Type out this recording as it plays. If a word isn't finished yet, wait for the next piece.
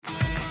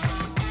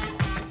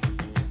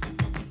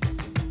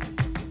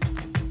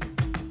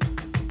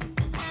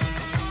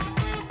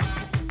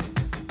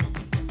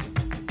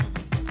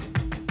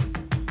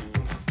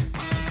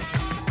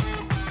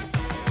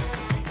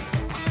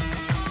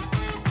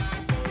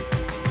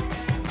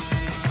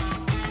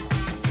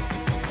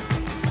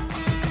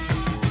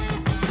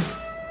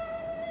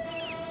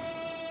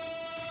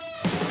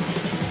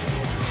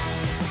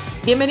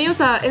Bienvenidos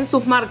a En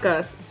sus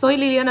marcas. Soy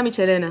Liliana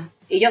Michelena.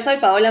 Y yo soy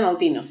Paola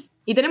Mautino.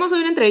 Y tenemos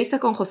hoy una entrevista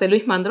con José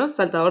Luis Mandros,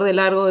 saltador de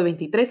largo de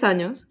 23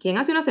 años, quien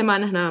hace unas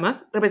semanas nada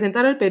más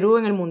representara al Perú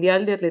en el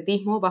Mundial de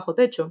Atletismo bajo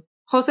techo.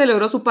 José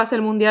logró su pase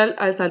al Mundial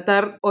al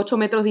saltar 8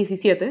 metros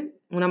 17,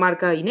 una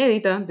marca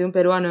inédita de un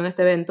peruano en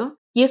este evento,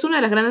 y es una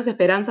de las grandes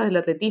esperanzas del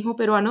atletismo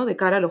peruano de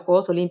cara a los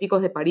Juegos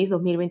Olímpicos de París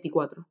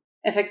 2024.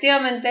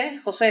 Efectivamente,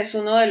 José es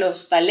uno de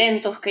los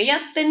talentos que ya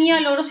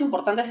tenía logros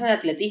importantes en el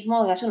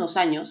atletismo desde hace unos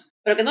años,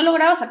 pero que no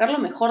lograba sacar lo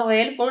mejor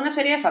de él por una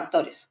serie de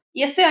factores.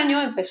 Y este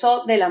año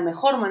empezó de la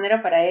mejor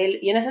manera para él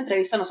y en esa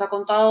entrevista nos ha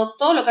contado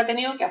todo lo que ha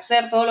tenido que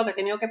hacer, todo lo que ha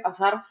tenido que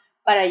pasar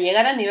para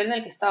llegar al nivel en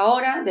el que está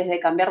ahora,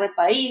 desde cambiar de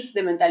país,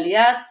 de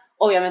mentalidad,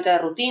 obviamente de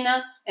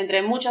rutina,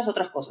 entre muchas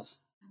otras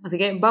cosas. Así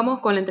que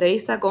vamos con la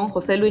entrevista con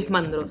José Luis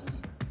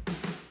Mandros.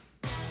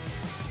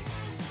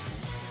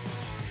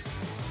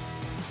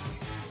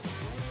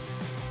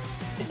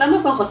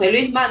 Estamos con José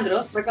Luis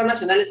Mandros, récord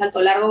nacional de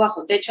salto largo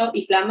bajo techo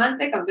y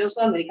flamante campeón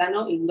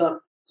sudamericano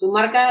indoor. Su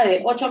marca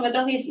de 8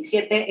 metros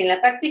 17 en la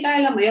práctica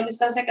es la mayor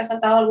distancia que ha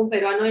saltado algún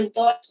peruano en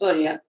toda la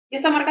historia. Y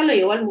esta marca lo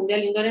llevó al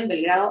Mundial Indoor en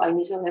Belgrado a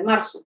inicios de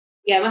marzo.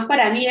 Y además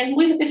para mí es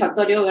muy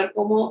satisfactorio ver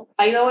cómo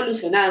ha ido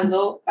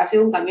evolucionando, ha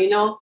sido un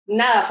camino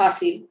nada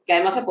fácil, que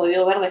además he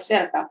podido ver de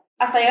cerca,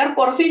 hasta llegar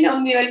por fin a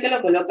un nivel que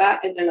lo coloca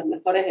entre los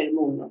mejores del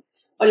mundo.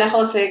 Hola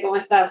José, ¿cómo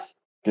estás?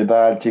 ¿Qué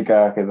tal,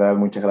 chicas? ¿Qué tal?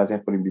 Muchas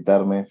gracias por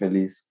invitarme.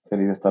 Feliz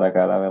de estar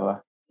acá, la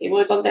verdad. Y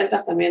muy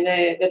contentas también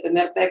de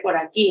tenerte por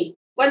aquí.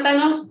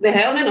 Cuéntanos,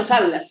 ¿desde dónde nos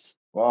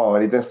hablas? Wow,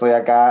 ahorita estoy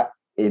acá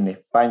en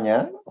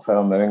España, o sea,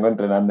 donde vengo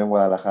entrenando en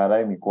Guadalajara,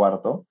 en mi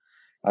cuarto.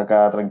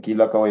 Acá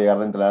tranquilo, acabo de llegar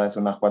de entrenar hace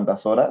unas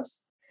cuantas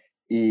horas.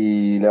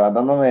 Y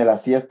levantándome de la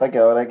siesta, que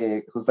ahora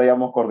que justo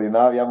habíamos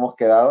coordinado, habíamos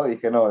quedado,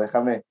 dije, no,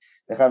 déjame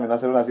no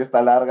hacer una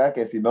siesta larga,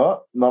 que si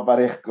no, no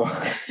aparezco.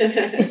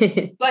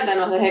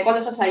 Cuéntanos, ¿desde cuándo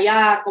estás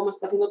allá? ¿Cómo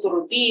está haciendo tu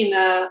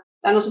rutina?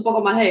 Danos un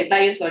poco más de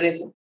detalles sobre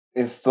eso.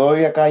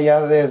 Estoy acá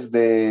ya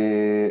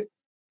desde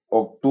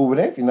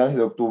octubre, finales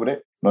de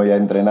octubre, no ya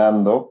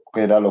entrenando,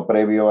 que era lo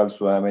previo al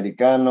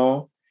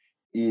sudamericano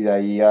y de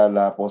ahí a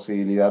la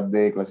posibilidad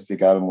de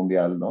clasificar al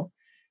mundial, ¿no?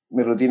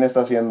 Mi rutina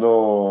está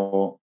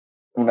siendo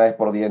una vez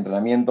por día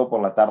entrenamiento,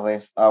 por la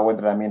tarde hago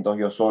entrenamientos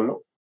yo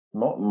solo,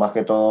 ¿no? Más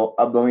que todo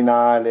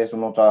abdominales,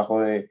 unos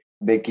trabajos de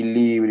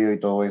equilibrio y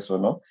todo eso,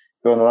 ¿no?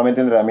 Pero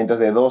normalmente entrenamientos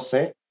de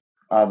 12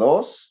 a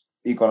 2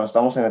 y cuando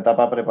estamos en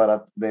etapa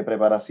de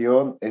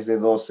preparación es de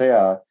 12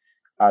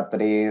 a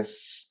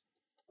 3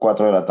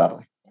 4 de la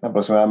tarde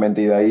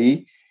aproximadamente, y de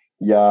ahí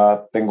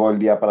ya tengo el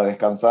día para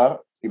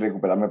descansar y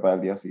recuperarme para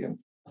el día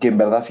siguiente. Que en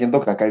verdad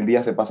siento que acá el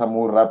día se pasa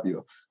muy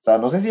rápido. O sea,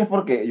 no sé si es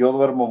porque yo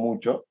duermo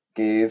mucho,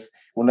 que es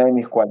una de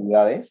mis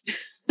cualidades,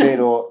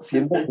 pero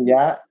siento que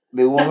ya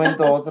de un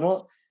momento a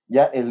otro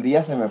ya el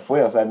día se me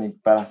fue, o sea, ni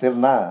para hacer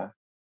nada.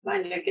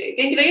 Vaya, qué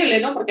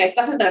increíble, ¿no? Porque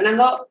estás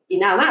entrenando y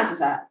nada más, o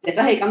sea, te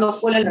estás dedicando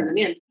full al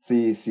entrenamiento.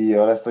 Sí,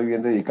 ahora estoy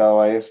bien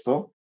dedicado a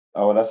esto.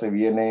 Ahora se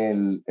viene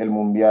el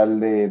Mundial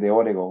de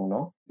Oregon,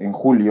 ¿no? En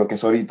julio, que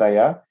es ahorita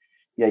ya,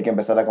 y hay que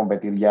empezar a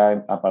competir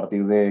ya a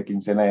partir de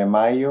quincena de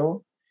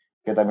mayo,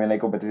 que también hay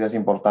competencias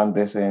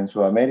importantes en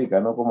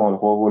Sudamérica, ¿no? Como los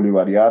Juegos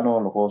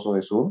Bolivarianos, los Juegos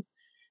Odesur,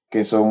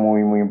 que son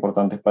muy, muy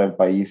importantes para el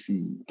país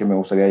y que me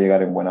gustaría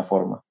llegar en buena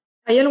forma.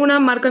 ¿Hay alguna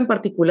marca en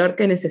particular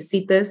que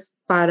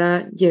necesites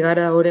para llegar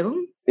a Oregon?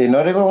 En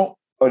Oregon,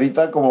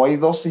 ahorita como hay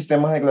dos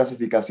sistemas de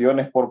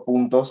clasificaciones por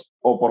puntos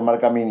o por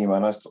marca mínima,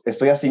 ¿no?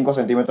 Estoy a 5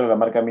 centímetros de la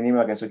marca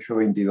mínima, que es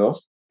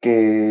 8.22,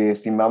 que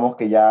estimamos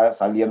que ya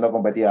saliendo a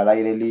competir al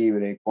aire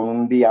libre, con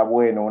un día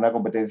bueno, una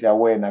competencia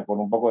buena, con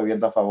un poco de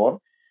viento a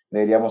favor,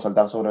 deberíamos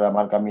saltar sobre la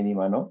marca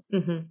mínima, ¿no?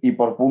 Uh-huh. Y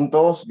por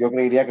puntos, yo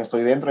creería que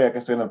estoy dentro, ya que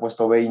estoy en el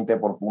puesto 20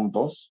 por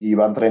puntos y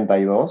van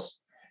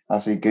 32.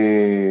 Así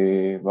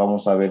que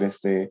vamos a ver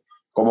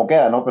cómo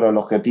queda, ¿no? Pero el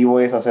objetivo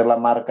es hacer la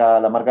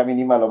marca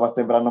mínima lo más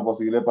temprano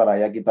posible para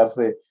ya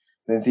quitarse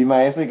de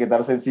encima eso y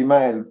quitarse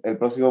encima el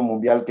próximo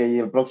mundial que hay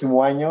el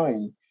próximo año,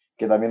 y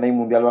que también hay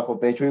mundial bajo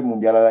techo y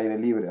mundial al aire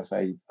libre. O sea,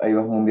 hay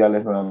dos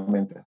mundiales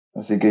nuevamente.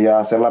 Así que ya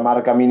hacer la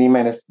marca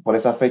mínima por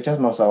esas fechas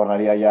nos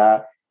ahorraría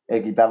ya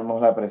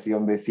quitarnos la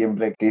presión de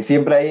siempre, que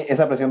siempre hay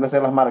esa presión de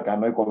hacer las marcas,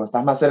 ¿no? Y cuando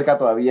estás más cerca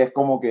todavía es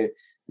como que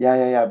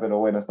ya, pero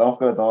bueno, estamos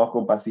que lo tomamos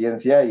con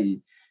paciencia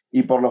y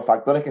por los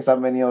factores que se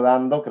han venido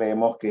dando,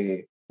 creemos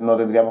que no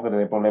tendríamos que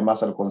tener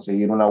problemas al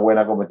conseguir una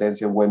buena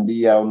competencia, un buen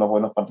día, unos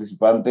buenos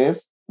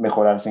participantes,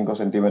 mejorar 5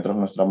 centímetros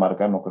nuestra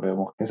marca, no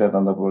creemos que sea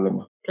tanto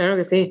problema. Claro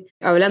que sí.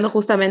 Hablando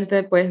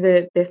justamente pues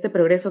de este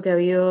progreso que ha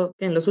habido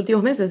en los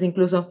últimos meses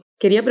incluso,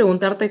 quería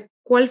preguntarte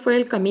cuál fue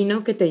el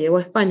camino que te llevó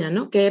a España,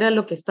 ¿no? ¿Qué era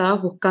lo que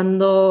estabas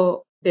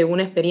buscando de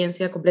una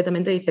experiencia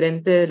completamente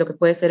diferente de lo que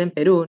puede ser en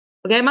Perú?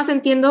 Porque además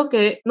entiendo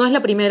que no es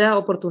la primera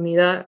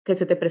oportunidad que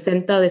se te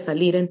presenta de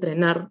salir a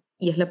entrenar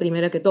y es la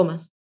primera que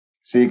tomas.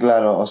 Sí,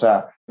 claro, o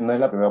sea, no es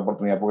la primera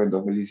oportunidad porque en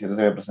 2017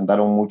 se me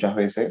presentaron muchas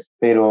veces,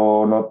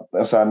 pero no,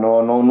 o sea,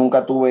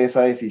 nunca tuve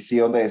esa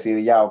decisión de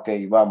decir, ya, ok,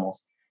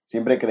 vamos.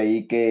 Siempre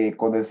creí que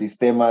con el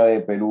sistema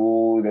de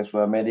Perú, de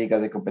Sudamérica,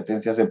 de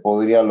competencia se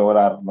podría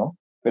lograr, ¿no?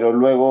 Pero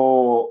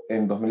luego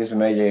en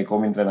 2019 llegué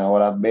con mi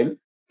entrenador Adbel,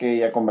 que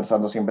ya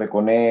conversando siempre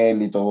con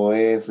él y todo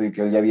eso, y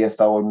que él ya había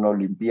estado en una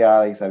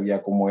olimpiada y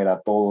sabía cómo era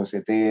todo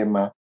ese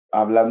tema,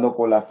 hablando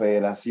con la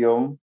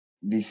federación,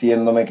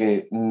 diciéndome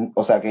que,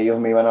 o sea, que ellos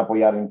me iban a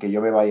apoyar en que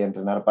yo me vaya a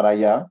entrenar para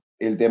allá.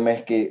 El tema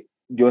es que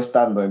yo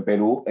estando en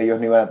Perú, ellos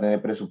no iban a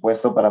tener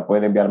presupuesto para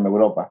poder enviarme a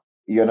Europa.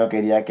 Y yo no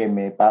quería que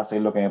me pase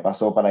lo que me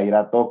pasó para ir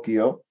a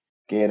Tokio,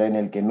 que era en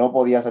el que no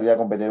podía salir a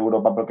competir en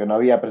Europa porque no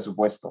había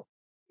presupuesto.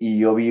 Y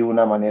yo vi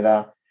una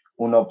manera,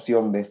 una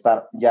opción de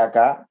estar ya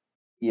acá,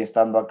 y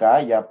estando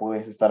acá ya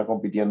puedes estar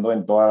compitiendo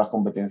en todas las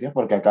competencias,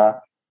 porque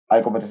acá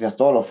hay competencias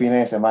todos los fines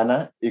de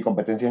semana y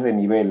competencias de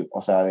nivel,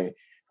 o sea,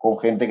 con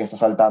gente que está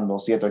saltando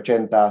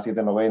 780,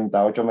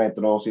 790, 8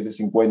 metros,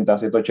 750,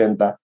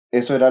 780.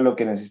 Eso era lo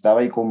que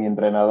necesitaba, y con mi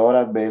entrenador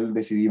Adbel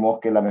decidimos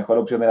que la mejor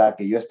opción era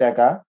que yo esté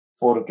acá,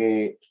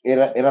 porque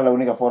era la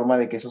única forma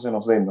de que eso se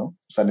nos dé, ¿no? O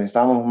sea,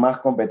 necesitábamos más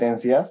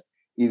competencias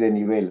y de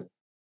nivel.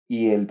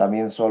 Y el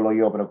también solo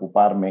yo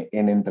preocuparme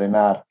en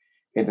entrenar,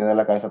 en tener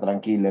la cabeza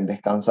tranquila, en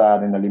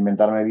descansar, en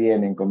alimentarme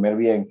bien, en comer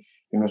bien,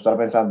 y no estar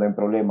pensando en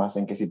problemas,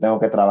 en que si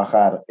tengo que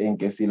trabajar, en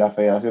que si la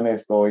federación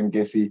esto, en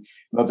que si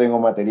no tengo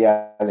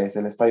materiales,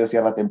 el estadio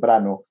cierra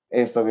temprano,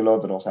 esto que lo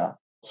otro, o sea,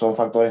 son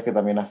factores que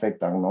también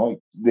afectan, ¿no?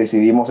 Y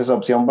decidimos esa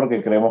opción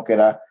porque creemos que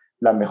era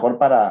la mejor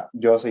para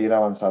yo seguir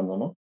avanzando,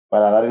 ¿no?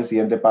 Para dar el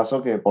siguiente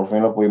paso que por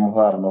fin lo pudimos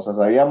dar, ¿no? O sea,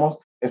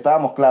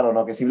 estábamos claros,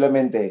 ¿no? Que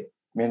simplemente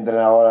mi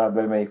entrenador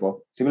Abel me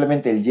dijo,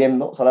 simplemente el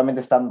yendo,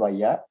 solamente estando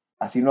allá,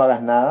 así no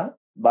hagas nada,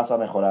 vas a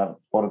mejorar,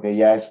 porque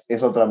ya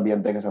es otro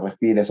ambiente que se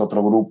respira, es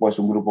otro grupo, es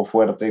un grupo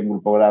fuerte, un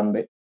grupo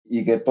grande,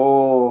 y que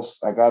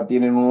todos acá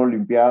tienen una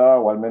olimpiada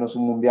o al menos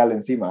un mundial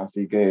encima,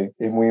 así que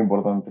es muy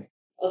importante.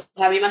 O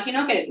sea, me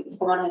imagino que,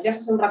 como nos decías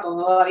hace un rato,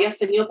 no habías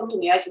tenido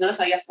oportunidades y no las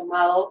habías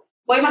tomado.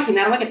 Puedo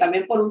imaginarme que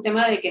también por un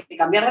tema de que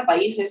cambiar de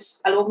país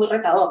es algo muy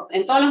retador,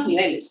 en todos los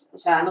niveles. O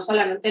sea, no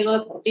solamente en lo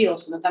deportivo,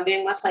 sino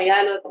también más allá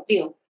de lo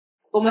deportivo.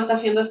 ¿Cómo está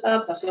siendo esta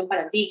adaptación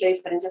para ti? ¿Qué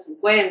diferencias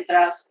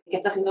encuentras? ¿Qué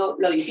está siendo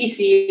lo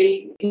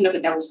difícil? ¿Qué es lo que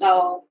te ha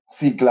gustado?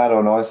 Sí,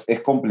 claro, ¿no?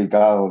 Es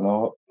complicado,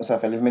 ¿no? O sea,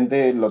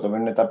 felizmente lo tomé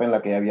en una etapa en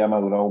la que ya había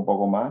madurado un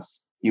poco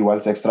más.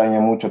 Igual se extraña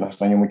mucho, no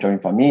extraño mucho a mi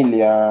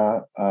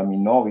familia, a mi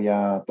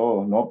novia, a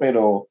todos, ¿no?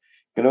 Pero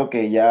creo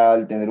que ya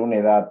al tener una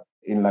edad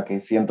en la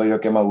que siento yo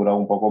que he madurado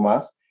un poco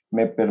más,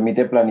 me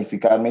permite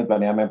planificarme y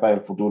planearme para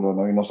el futuro,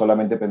 ¿no? Y no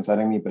solamente pensar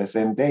en mi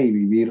presente y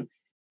vivir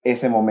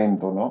ese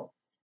momento, ¿no?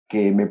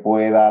 Que me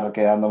puede dar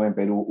quedándome en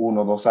Perú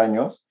 1 o 2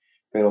 años,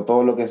 pero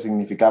todo lo que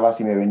significaba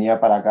si me venía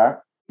para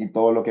acá y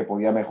todo lo que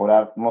podía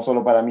mejorar, no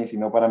solo para mí,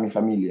 sino para mi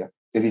familia.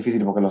 Es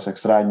difícil porque los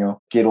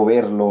extraño, quiero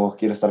verlos,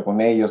 quiero estar con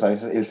ellos, a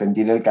veces el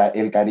sentir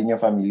el cariño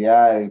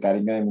familiar, el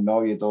cariño de mi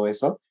novio y todo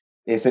eso,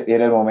 ese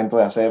era el momento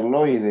de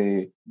hacerlo y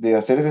de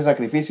hacer ese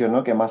sacrificio,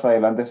 ¿no? Que más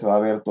adelante se va a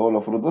ver todos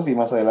los frutos y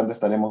más adelante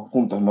estaremos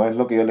juntos, ¿no? Es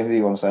lo que yo les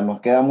digo, o sea,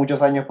 nos quedan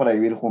muchos años para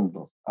vivir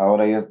juntos.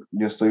 Ahora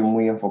yo estoy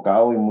muy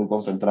enfocado y muy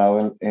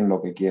concentrado en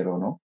lo que quiero,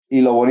 ¿no?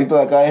 Y lo bonito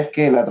de acá es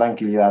que la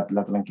tranquilidad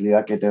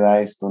que te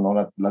da esto,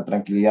 ¿no? La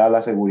tranquilidad,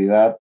 la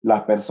seguridad,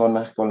 las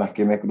personas con las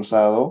que me he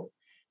cruzado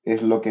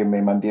es lo que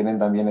me mantienen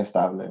también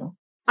estable, ¿no?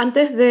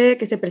 Antes de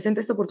que se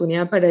presente esta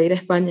oportunidad para ir a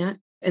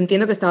España,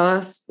 entiendo que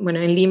estabas, bueno,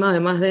 en Lima,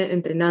 además de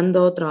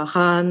entrenando,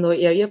 trabajando,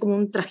 y había como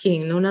un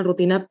trajín, ¿no? Una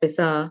rutina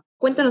pesada.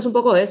 Cuéntanos un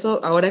poco de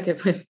eso ahora que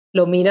pues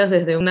lo miras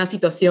desde una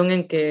situación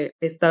en que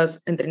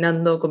estás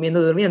entrenando,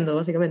 comiendo y durmiendo,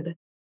 básicamente.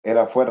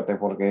 Era fuerte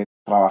porque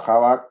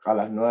trabajaba a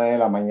las 9 de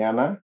la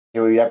mañana,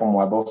 yo vivía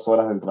como a 2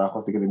 horas del trabajo,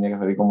 así que tenía que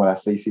salir como a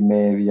las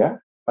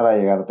 6:30 para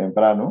llegar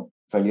temprano.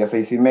 Salía a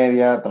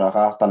 6:30,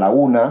 trabajaba hasta la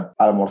 1,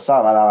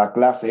 almorzaba, daba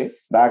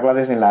clases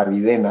en la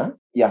Videna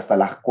y hasta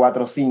las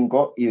 4 o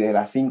 5, y de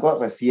las 5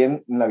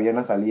 recién en la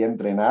Videna salía a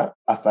entrenar,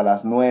 hasta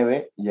las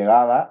 9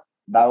 llegaba,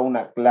 daba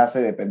una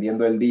clase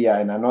dependiendo del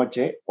día en la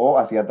noche o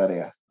hacía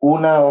tareas.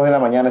 1 o 2 de la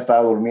mañana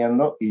estaba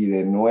durmiendo y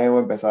de nuevo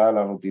empezaba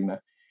la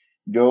rutina.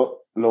 Yo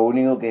lo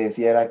único que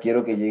decía era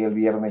quiero que llegue el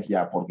viernes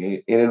ya,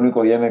 porque era el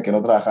único día en el que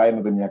no trabajaba y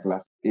no tenía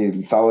clase,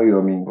 el sábado y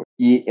domingo.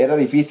 Y era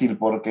difícil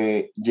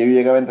porque yo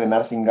llegaba a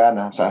entrenar sin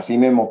ganas, o sea, sí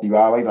me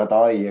motivaba y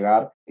trataba de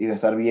llegar y de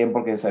estar bien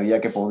porque sabía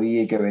que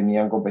podía y que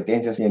venían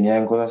competencias y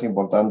venían cosas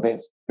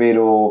importantes,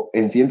 pero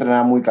en sí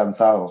entrenaba muy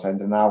cansado, o sea,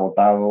 entrenaba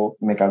agotado,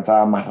 me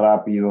cansaba más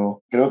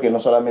rápido. Creo que no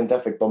solamente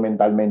afectó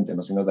mentalmente,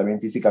 ¿no? Sino también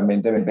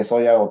físicamente me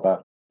empezó ya a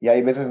agotar. Y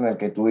hay veces en el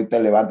que tú te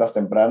levantas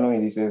temprano y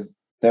dices,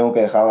 tengo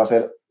que dejar de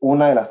hacer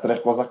una de las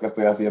 3 cosas que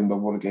estoy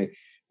haciendo porque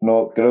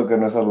no creo que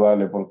no es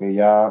saludable, porque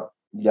ya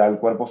el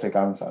cuerpo se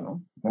cansa,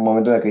 ¿no? Un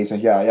momento en el que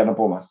dices, ya no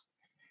puedo más.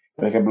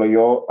 Por ejemplo,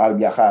 yo al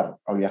viajar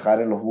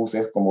en los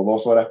buses como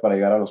 2 horas para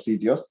llegar a los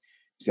sitios,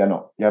 decía,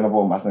 no, ya no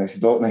puedo más,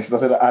 necesito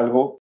hacer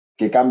algo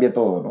que cambie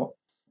todo, ¿no?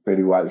 Pero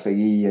igual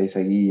seguía y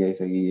seguía y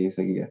seguía y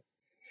seguía.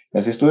 Y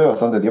así estuve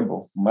bastante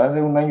tiempo, más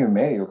de 1 año y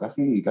medio,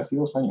 casi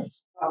 2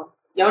 años. Wow.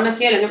 Y aún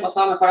así el año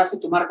pasado mejoraste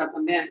tu marca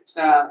también. O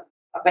sea,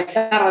 a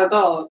pesar de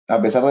todo.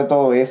 A pesar de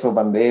todo eso,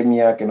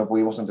 pandemia, que no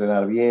pudimos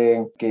entrenar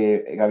bien,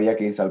 que había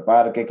que irse al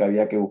parque, que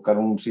había que buscar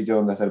un sitio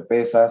donde hacer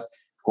pesas,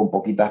 con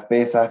poquitas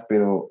pesas,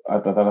 pero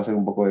a tratar de hacer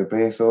un poco de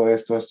peso,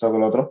 esto,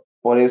 lo otro.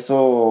 Por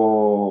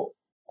eso,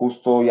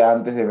 justo ya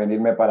antes de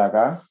venirme para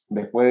acá,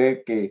 después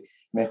de que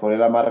mejoré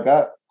la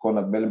marca, con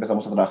Adbel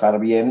empezamos a trabajar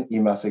bien y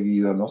más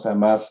seguido, ¿no? O sea,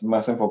 más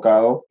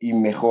enfocado y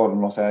mejor,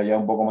 ¿no? O sea, ya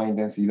un poco más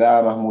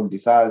intensidad, más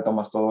multisalto,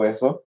 más todo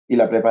eso. Y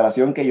la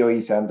preparación que yo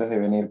hice antes de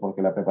venir,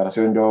 porque esta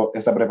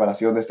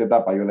preparación de esta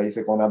etapa yo la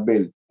hice con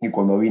Adbel y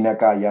cuando vine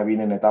acá ya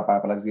vine en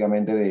etapa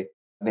prácticamente de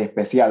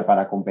especial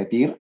para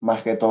competir,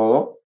 más que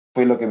todo,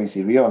 fue lo que me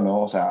sirvió,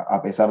 ¿no? O sea,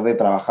 a pesar de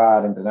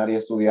trabajar, entrenar y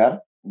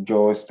estudiar,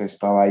 yo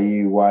estaba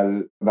ahí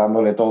igual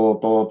dándole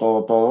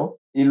todo.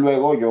 Y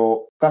luego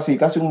yo casi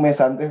un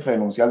mes antes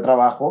renuncié al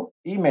trabajo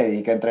y me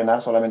dediqué a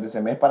entrenar solamente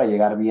ese mes para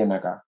llegar bien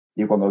acá.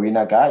 Y cuando vine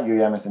acá yo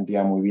ya me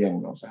sentía muy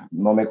bien, ¿no? O sea,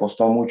 no me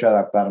costó mucho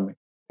adaptarme.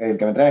 El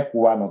que me entrena es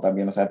cubano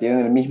también, o sea, tienen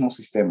el mismo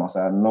sistema, o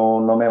sea,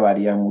 no me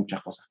varían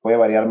muchas cosas. Puede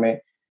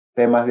variarme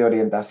temas de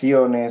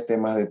orientaciones,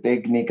 temas de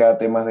técnica,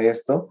 temas de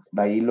esto.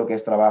 De ahí lo que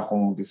es trabajo,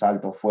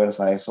 multisalto,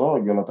 fuerza, eso,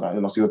 yo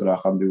lo sigo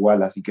trabajando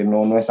igual, así que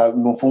no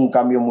fue un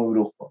cambio muy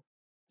brusco.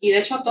 Y de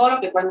hecho todo lo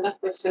que cuentas,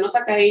 pues se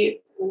nota que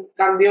hay un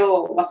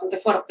cambio bastante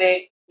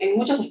fuerte en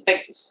muchos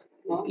aspectos,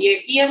 ¿no? Y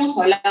aquí hemos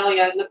hablado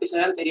ya en el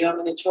episodio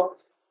anterior, de hecho,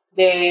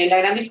 de la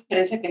gran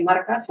diferencia que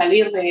marca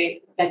salir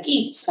de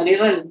aquí,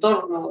 salir del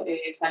entorno,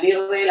 salir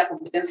de la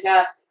competencia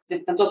de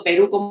tanto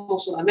Perú como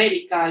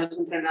Sudamérica, los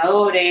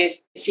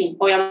entrenadores, sin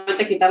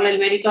obviamente quitarle el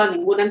mérito a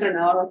ningún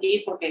entrenador de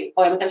aquí, porque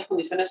obviamente las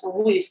condiciones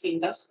son muy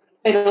distintas.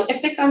 Pero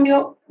este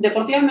cambio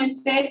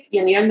deportivamente y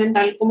a nivel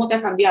mental, ¿cómo te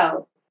ha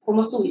cambiado?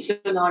 ¿Cómo es tu visión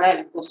ahora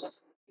de las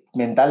cosas?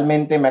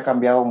 Mentalmente me ha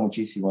cambiado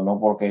muchísimo, ¿no?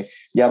 Porque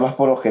ya vas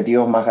por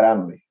objetivos más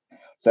grandes.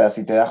 O sea,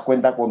 si te das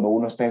cuenta cuando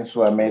uno está en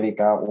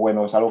Sudamérica,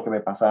 bueno, es algo que me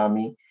pasaba a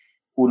mí,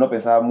 uno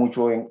pensaba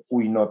mucho en,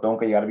 uy, no, tengo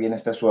que llegar bien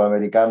este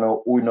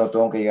sudamericano, uy, no,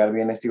 tengo que llegar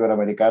bien este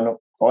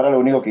iberoamericano. Ahora lo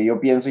único que yo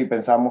pienso y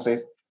pensamos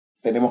es,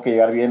 tenemos que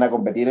llegar bien a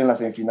competir en las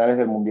semifinales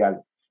del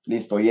Mundial.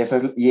 Listo, y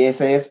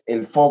ese es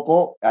el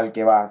foco al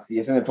que vas, y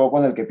ese es el foco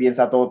en el que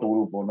piensa todo tu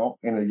grupo, ¿no?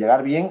 En el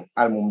llegar bien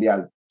al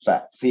Mundial. O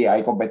sea, sí,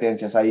 hay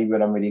competencias, hay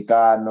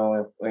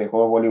iberoamericanos,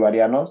 Juegos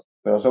Bolivarianos,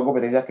 pero son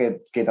competencias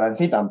que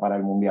transitan para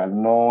el Mundial.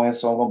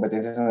 Son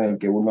competencias en las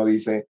que uno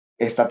dice,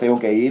 esta tengo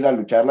que ir a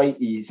lucharla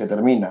y se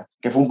termina.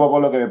 Que fue un poco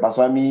lo que me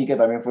pasó a mí, que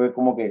también fue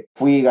como que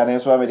fui, gané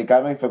el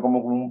Sudamericano y fue como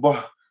un,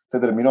 ¡buah! Se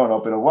terminó,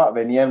 ¿no? Pero ¡buah!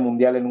 Venía el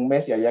Mundial en un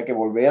mes y había que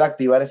volver a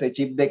activar ese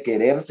chip de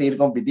querer seguir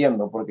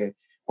compitiendo, porque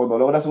cuando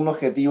logras un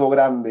objetivo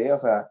grande, o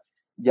sea,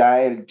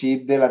 ya el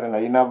chip de la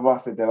adrenalina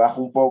se te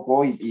baja un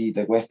poco y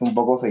te cuesta un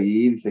poco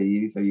seguir,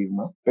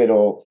 ¿no?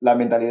 Pero la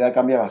mentalidad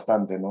cambia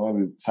bastante, ¿no?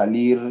 El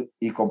salir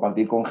y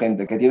compartir con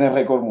gente que tiene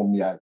récord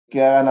mundial,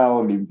 que ha ganado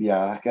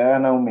olimpiadas, que ha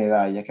ganado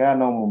medallas, que ha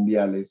ganado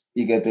mundiales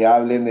y que te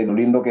hablen de lo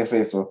lindo que es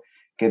eso,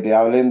 que te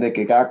hablen de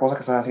que cada cosa que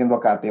estás haciendo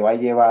acá te va a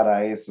llevar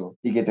a eso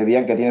y que te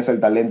digan que tienes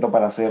el talento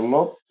para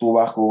hacerlo, tú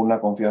vas con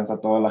una confianza a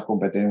todas las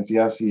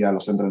competencias y a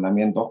los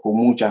entrenamientos con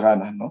muchas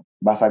ganas, ¿no?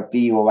 Vas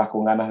activo, vas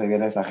con ganas de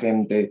ver a esa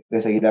gente,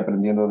 de seguir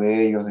aprendiendo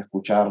de ellos, de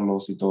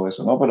escucharlos y todo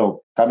eso, ¿no?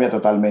 Pero cambia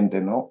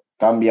totalmente, ¿no?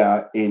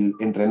 Cambia el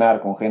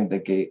entrenar con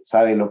gente que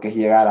sabe lo que es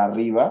llegar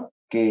arriba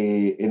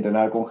que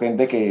entrenar con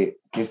gente que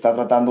está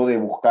tratando de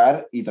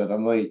buscar y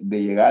tratando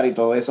de llegar y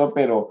todo eso,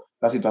 pero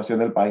la situación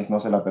del país no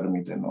se la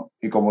permite, ¿no?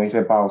 Y como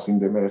dice Pau, sin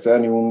desmerecer a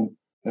ningún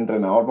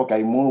entrenador, porque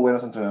hay muy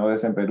buenos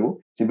entrenadores en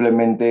Perú,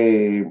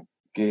 simplemente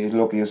que es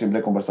lo que yo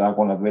siempre conversaba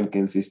con Adbel, que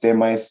el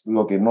sistema es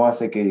lo que no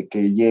hace que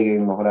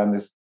lleguen los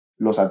grandes,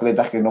 los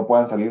atletas que no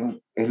puedan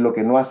salir, es lo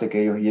que no hace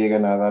que ellos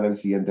lleguen a dar el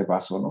siguiente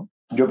paso, ¿no?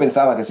 Yo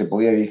pensaba que se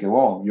podía y dije,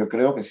 wow, yo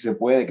creo que sí se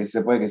puede, que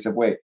se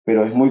puede,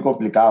 pero es muy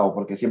complicado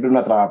porque siempre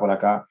una traba por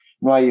acá,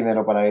 no hay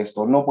dinero para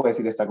esto, no puedes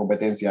ir a esta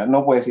competencia,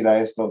 no puedes ir a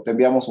esto, te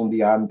enviamos un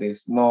día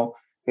antes, no,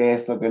 que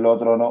esto, que el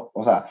otro, no,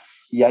 o sea,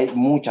 y hay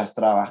muchas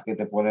trabas que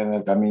te ponen en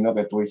el camino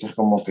que tú dices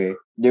como que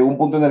llega un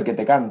punto en el que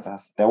te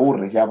cansas, te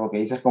aburres ya, porque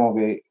dices como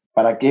que,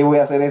 ¿para qué voy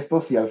a hacer esto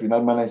si al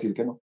final me van a decir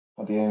que no?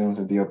 No tiene ningún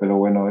sentido, pero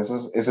bueno, esa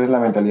es la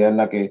mentalidad en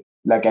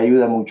la que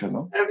ayuda mucho,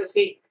 ¿no? Claro que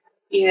sí.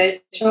 Y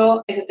de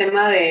hecho, ese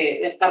tema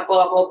de estar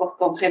codo a codo pues,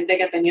 con gente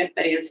que ha tenido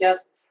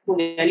experiencias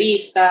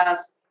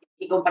mundialistas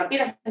y compartir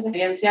esas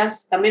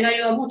experiencias también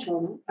ayuda mucho,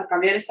 ¿no? A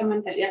cambiar esa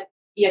mentalidad.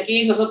 Y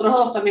aquí nosotros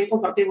dos también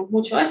compartimos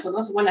mucho eso, ¿no?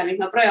 Hacemos la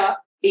misma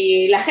prueba.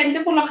 Y la gente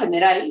por lo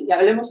general, y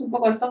hablemos un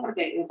poco de esto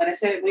porque me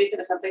parece muy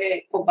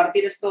interesante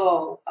compartir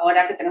esto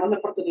ahora que tenemos la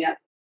oportunidad.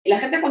 Y la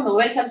gente cuando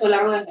ve el salto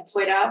largo desde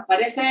afuera,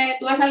 parece,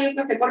 tú ves a alguien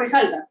pues, que corre y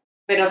salta,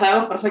 pero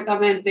sabemos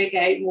perfectamente que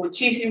hay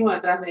muchísimo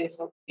detrás de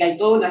eso, que hay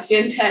toda una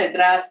ciencia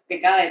detrás,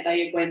 que cada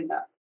detalle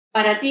cuenta.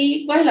 Para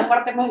ti, ¿cuál es la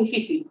parte más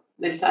difícil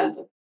del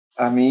salto?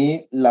 A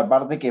mí la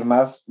parte que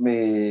más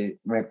me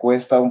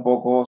cuesta un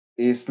poco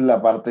es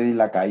la parte de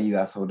la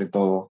caída, sobre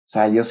todo. O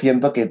sea, yo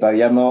siento que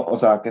todavía no, o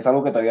sea, que es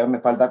algo que todavía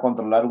me falta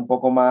controlar un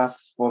poco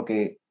más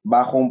porque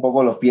bajo un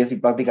poco los pies y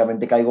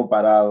prácticamente caigo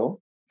parado,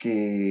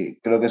 que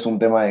creo que es un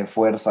tema de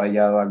fuerza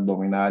ya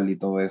abdominal y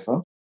todo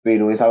eso,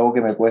 pero es algo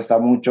que me cuesta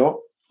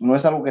mucho. No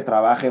es algo que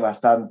trabaje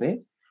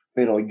bastante,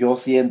 pero yo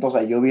siento, o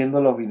sea, yo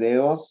viendo los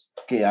videos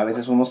que a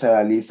veces uno se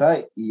analiza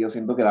y yo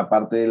siento que la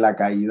parte de la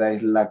caída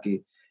es la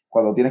que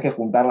cuando tienes que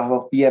juntar las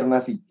dos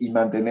piernas y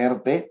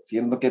mantenerte,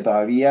 siento que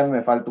todavía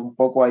me falta un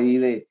poco ahí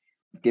de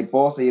que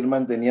puedo seguir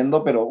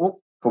manteniendo, pero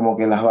como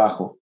que las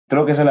bajo.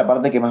 Creo que esa es la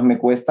parte que más me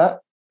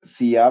cuesta.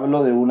 Si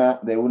hablo de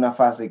una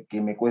fase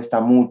que me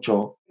cuesta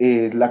mucho,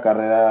 es la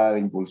carrera de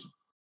impulso.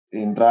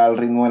 Entrar al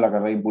ritmo de la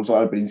carrera de impulso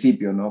al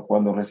principio, ¿no?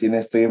 Cuando recién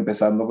estoy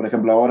empezando, por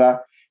ejemplo,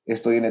 ahora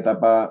estoy en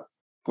etapa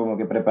como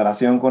que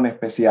preparación con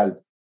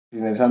especial.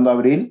 Finalizando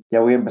abril,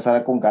 ya voy a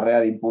empezar con carrera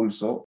de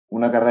impulso,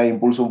 una carrera de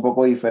impulso un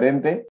poco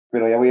diferente,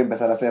 pero ya voy a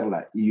empezar a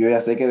hacerla. Y yo ya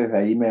sé que desde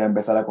ahí me va a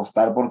empezar a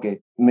costar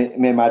porque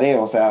me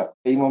mareo. O sea,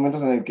 hay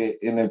momentos en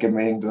el que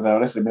mis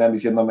entrenadores terminan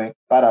diciéndome,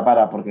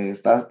 porque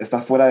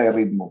estás fuera de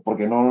ritmo,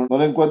 porque no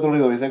le encuentro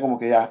ritmo. Dicen como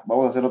que ya,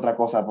 vamos a hacer otra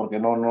cosa, porque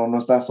no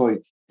estás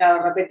hoy.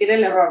 Claro, repetir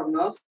el error,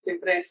 ¿no?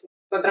 Siempre es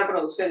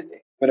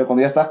contraproducente. Pero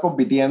cuando ya estás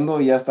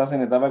compitiendo y ya estás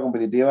en etapa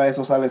competitiva,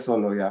 eso sale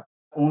solo ya.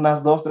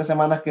 Unas 2, 3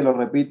 semanas que lo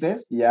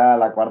repites, ya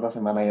la cuarta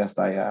semana ya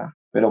está ya.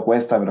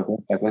 Cuesta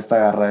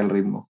agarrar el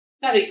ritmo.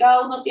 Claro, y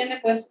cada uno tiene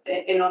pues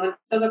el momento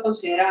que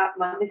considera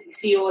más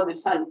decisivo en el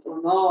salto,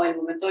 ¿no? El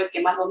momento en el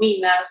que más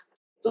dominas.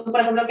 Tú,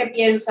 por ejemplo, ¿qué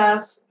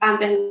piensas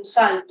antes de un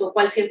salto?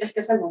 ¿Cuál sientes que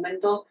es el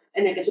momento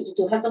en el que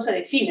tu salto se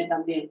define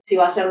también? Si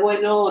va a ser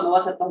bueno o no va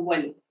a ser tan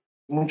bueno.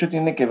 Mucho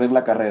tiene que ver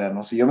la carrera,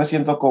 ¿no? Si yo me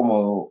siento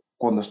cómodo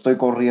cuando estoy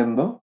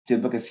corriendo,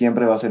 siento que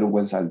siempre va a ser un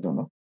buen salto,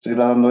 ¿no? Estoy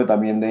tratando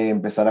también de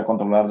empezar a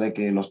controlar de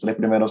que los 3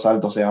 primeros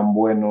saltos sean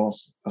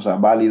buenos, o sea,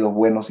 válidos,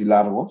 buenos y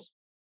largos,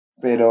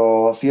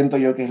 pero siento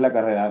yo que es la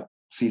carrera.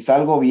 Si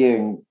salgo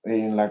bien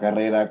en la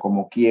carrera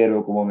como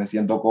quiero, como me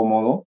siento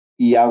cómodo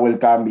y hago el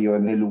cambio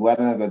en el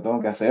lugar en el que tengo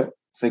que hacer,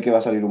 sé que va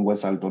a salir un buen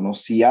salto, ¿no?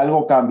 Si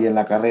algo cambia en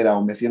la carrera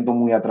o me siento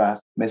muy atrás,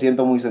 me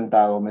siento muy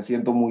sentado, me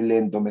siento muy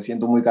lento, me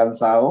siento muy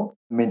cansado,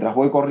 mientras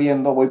voy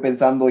corriendo voy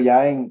pensando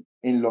ya en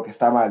lo que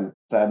está mal.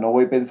 O sea, no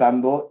voy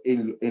pensando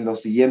en lo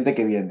siguiente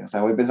que viene. O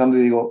sea, voy pensando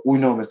y digo, uy,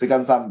 no, me estoy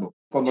cansando.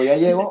 Cuando ya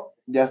llego,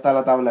 ya está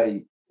la tabla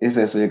ahí. Es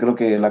eso, yo creo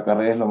que la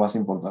carrera es lo más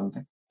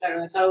importante.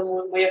 Claro, es algo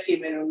muy, muy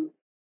efímero, ¿no?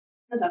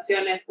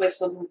 Sensaciones pues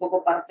son un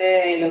poco parte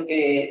de lo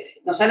que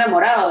nos ha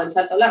enamorado del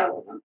salto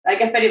largo, ¿no? Hay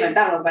que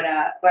experimentarlo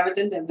para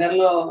realmente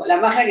entenderlo, la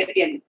magia que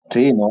tiene.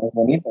 Sí, no, es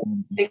bonito.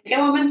 ¿En qué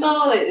momento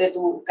de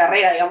tu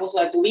carrera, digamos,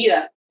 o de tu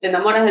vida te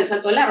enamoras del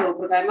salto largo?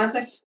 Porque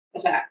además o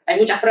sea, hay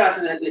muchas pruebas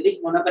en el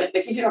atletismo, ¿no? Pero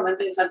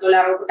específicamente el salto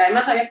largo, porque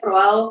además habías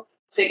probado,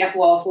 sé que has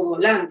jugado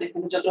fútbol antes, que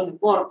has hecho otros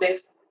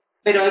deportes,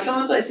 pero ¿en qué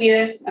momento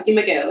decides, aquí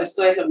me quedo,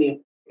 esto es lo mío?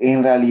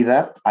 En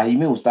realidad, ahí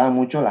me gustaban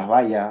mucho las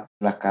vallas,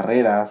 las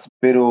carreras,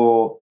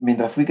 pero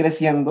mientras fui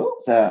creciendo,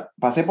 o sea,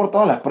 pasé por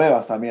todas las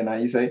pruebas también,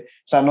 ahí hice,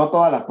 o sea, no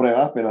todas las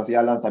pruebas, pero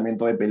hacía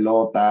lanzamiento de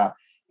pelota,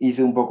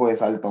 hice un poco de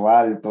salto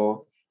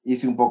alto,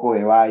 hice un poco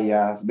de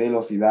vallas,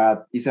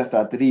 velocidad, hice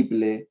hasta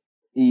triple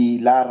y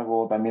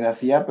largo también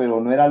hacía,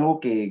 pero no era algo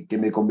que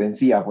me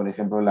convencía, por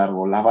ejemplo, el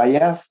largo. Las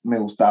vallas me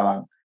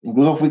gustaban.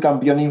 Incluso fui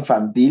campeón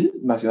infantil,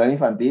 nacional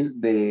infantil,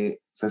 de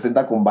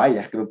 60 con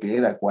vallas, creo que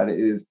era,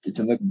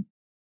 echando,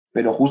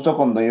 pero justo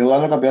cuando yo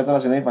gano el campeonato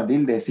nacional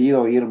infantil,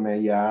 decido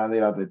irme ya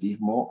del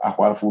atletismo a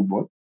jugar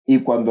fútbol. Y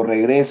cuando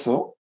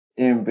regreso,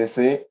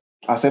 empecé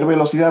a hacer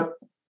velocidad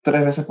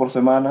 3 veces por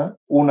semana,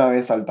 una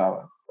vez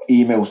saltaba.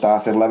 Y me gustaba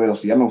hacer la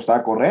velocidad, me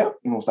gustaba correr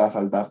y me gustaba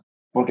saltar.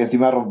 Porque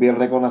encima rompí el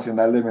récord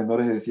nacional de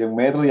menores de 100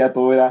 metros, ya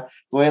todo era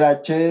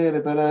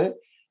chévere,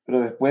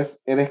 pero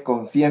después eres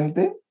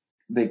consciente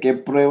de qué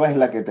prueba es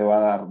la que te va a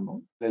dar,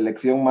 ¿no? La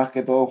elección más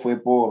que todo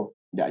fue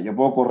ya, yo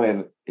puedo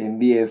correr en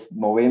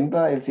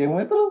 10:90 el 100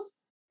 metros,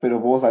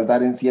 pero puedo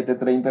saltar en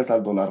 7:30 el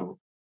salto largo.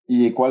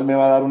 ¿Y cuál me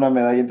va a dar una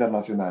medalla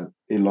internacional?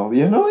 ¿En los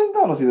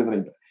 10:90 o los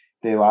 7:30?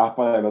 Te vas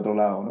para el otro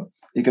lado, ¿no?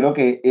 Y creo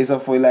que esa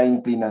fue la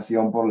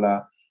inclinación por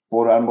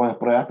ambas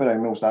pruebas, pero a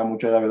mí me gustaba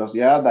mucho la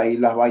velocidad, de ahí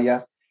las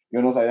vallas,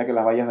 yo no sabía que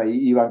las vallas de ahí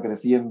iban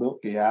creciendo,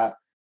 que ya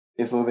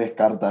eso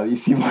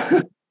descartadísimo.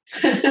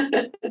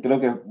 Creo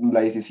que la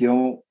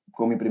decisión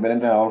con mi primer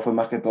entrenador fue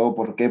más que todo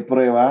por qué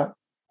prueba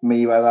me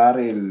iba a dar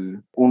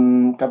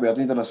un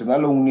campeonato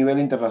internacional o un nivel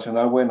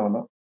internacional bueno,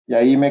 ¿no? Y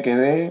ahí me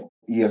quedé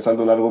y el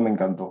salto largo me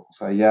encantó. O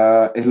sea,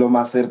 ya es lo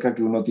más cerca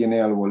que uno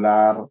tiene al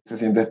volar, se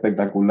siente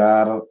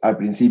espectacular. Al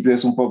principio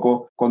es un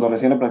poco, cuando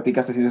recién lo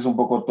practicas te sientes un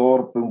poco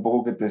torpe, un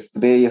poco que te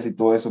estrellas y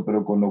todo eso,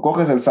 pero cuando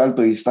coges el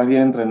salto y estás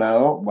bien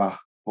entrenado, bah,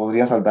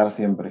 podría saltar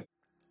siempre.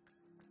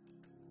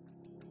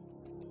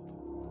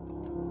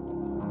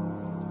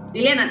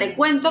 Liliana, te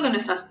cuento que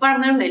nuestras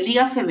partners de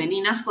ligas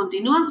femeninas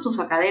continúan con sus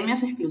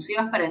academias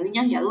exclusivas para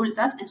niñas y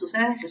adultas en sus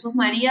sedes de Jesús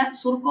María,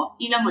 Surco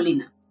y La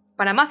Molina.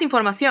 Para más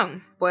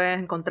información, puedes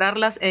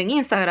encontrarlas en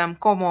Instagram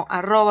como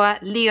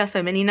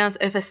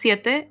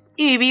 @ligasfemeninasf7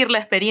 y vivir la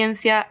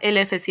experiencia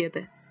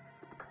LF7.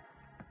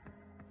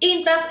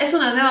 Intas es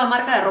una nueva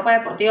marca de ropa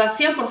deportiva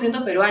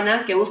 100%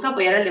 peruana que busca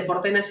apoyar el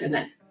deporte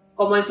nacional.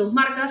 Como en sus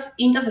marcas,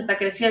 Intas está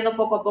creciendo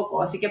poco a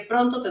poco, así que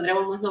pronto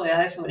tendremos más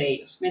novedades sobre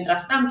ellos.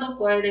 Mientras tanto,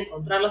 pueden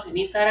encontrarlos en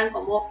Instagram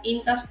como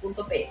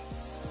intas.pe.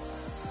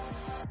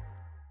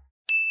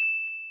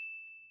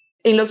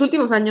 En los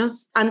últimos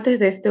años, antes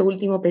de este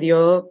último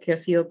periodo que ha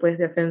sido pues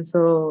de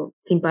ascenso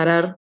sin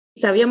parar,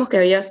 sabíamos que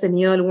habías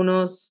tenido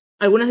algunas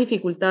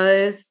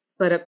dificultades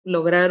para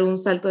lograr un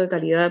salto de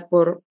calidad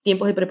por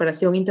tiempos de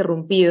preparación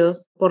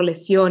interrumpidos, por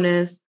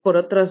lesiones, por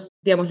otras,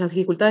 digamos, las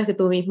dificultades que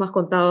tú mismo has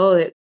contado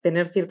de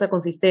tener cierta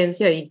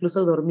consistencia e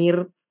incluso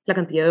dormir la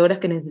cantidad de horas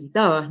que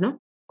necesitabas, ¿no?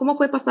 ¿Cómo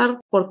fue pasar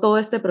por todo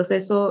este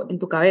proceso en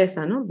tu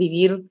cabeza, ¿no?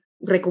 Vivir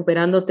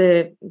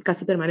recuperándote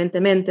casi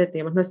permanentemente,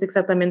 digamos, no es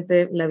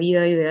exactamente la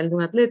vida ideal de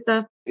un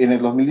atleta. En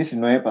el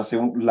 2019 pasé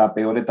la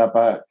peor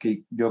etapa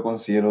que yo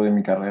considero de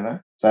mi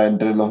carrera, o sea,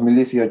 entre el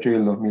 2018 y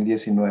el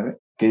 2019,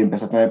 que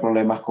empecé a tener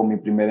problemas con mi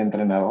primer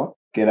entrenador,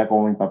 que era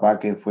como mi papá,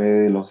 que fue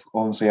de los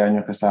 11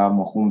 años que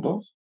estábamos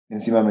juntos.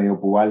 Encima me dio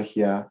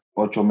pubalgia,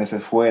 8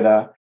 meses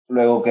fuera.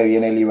 Luego que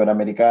viene el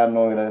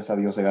Iberoamericano, gracias a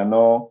Dios se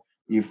ganó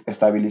y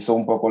estabilizó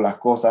un poco las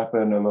cosas,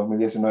 pero en el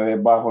 2019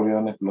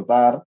 volvieron a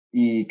explotar.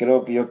 Y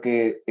creo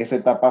que esa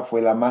etapa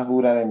fue la más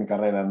dura de mi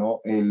carrera,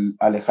 ¿no? El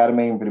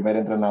alejarme de mi primer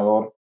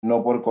entrenador,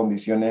 no por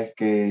condiciones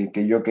que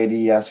yo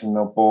quería,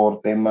 sino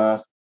por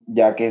temas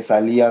ya que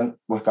salían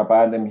o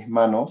escapaban de mis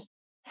manos,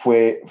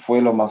 fue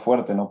lo más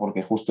fuerte, ¿no?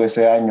 Porque justo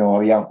ese año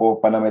habían Juegos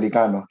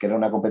Panamericanos, que era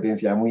una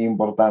competencia muy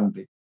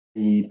importante,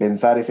 y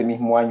pensar ese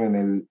mismo año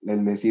en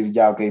el decir,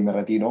 ya, ok, me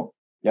retiro,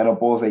 ya no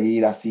puedo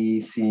seguir así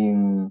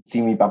sin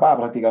mi papá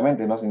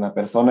prácticamente, ¿no? Sin la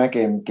persona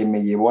que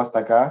me llevó hasta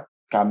acá,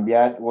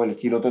 cambiar o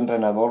elegir otro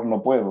entrenador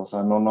no puedo, o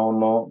sea,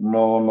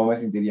 no me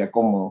sentiría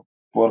cómodo,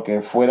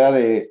 porque fuera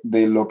de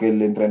lo que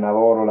el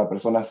entrenador o la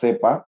persona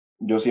sepa,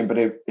 yo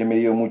siempre he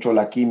medido mucho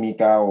la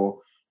química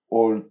o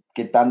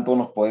qué tanto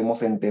nos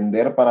podemos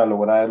entender para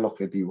lograr el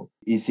objetivo.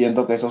 Y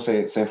siento que eso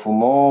se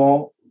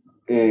fumó,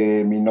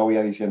 mi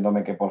novia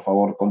diciéndome que por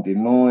favor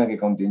continúe,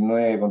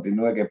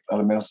 que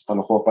al menos hasta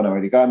los Juegos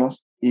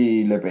Panamericanos.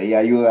 Y le pedí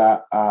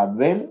ayuda a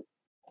Adbel,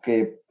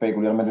 que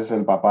peculiarmente es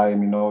el papá de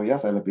mi novia, o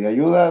sea, le pedí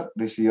ayuda,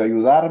 decidió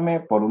ayudarme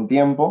por un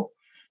tiempo,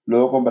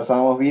 luego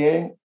conversamos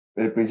bien.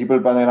 El principio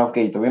del plan era, ok,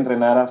 te voy a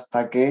entrenar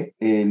hasta que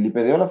el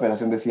IPD o la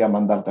federación decida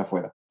mandarte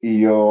afuera.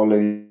 Y yo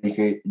le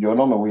dije, yo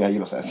no me voy a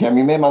ir, o sea, si a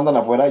mí me mandan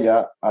afuera,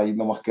 ya ahí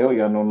nomás quedo,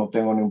 ya no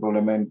tengo ningún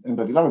problema en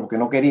retirarme, porque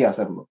no quería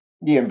hacerlo.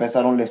 Y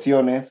empezaron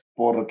lesiones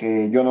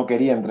porque yo no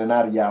quería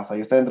entrenar ya, o sea,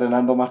 yo estaba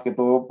entrenando más que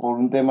todo por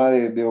un tema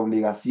de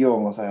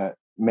obligación, o sea,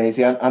 me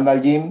decían, anda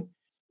al gym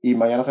y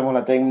mañana hacemos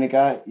la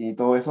técnica y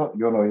todo eso,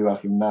 yo no iba al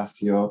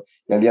gimnasio,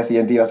 y al día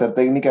siguiente iba a hacer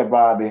técnica,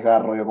 va,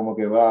 desgarro, yo como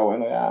que va,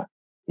 bueno, ya.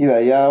 Y de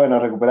ahí a, bueno,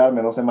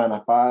 recuperarme 2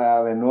 semanas,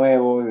 para de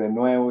nuevo, y de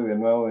nuevo, y de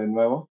nuevo, y de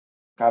nuevo.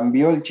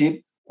 Cambió el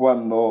chip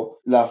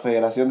cuando la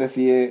federación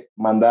decide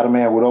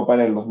mandarme a Europa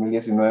en el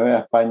 2019, a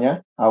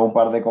España, a un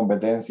par de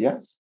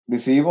competencias.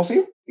 Decidimos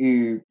ir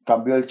y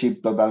cambió el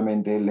chip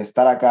totalmente. El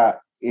estar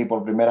acá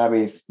por primera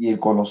vez y el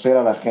conocer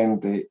a la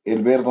gente,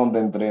 el ver dónde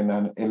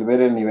entrenan, el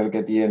ver el nivel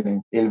que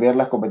tienen, el ver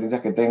las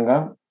competencias que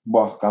tengan,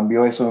 buah,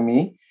 cambió eso en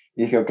mí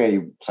y dije, ok,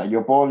 o sea,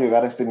 yo puedo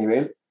llegar a este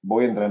nivel,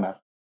 voy a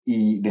entrenar.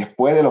 Y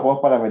después de los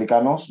Juegos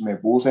Panamericanos me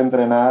puse a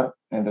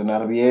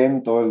entrenar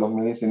bien todo el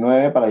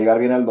 2019 para llegar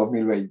bien al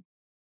 2020.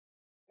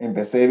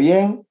 Empecé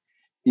bien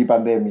y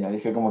pandemia.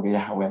 Dije como que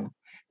ya, bueno,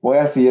 voy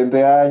al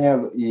siguiente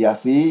año y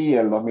así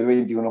el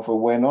 2021 fue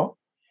bueno,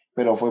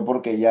 pero fue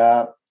porque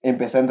ya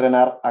empecé a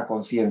entrenar a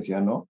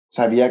conciencia, ¿no?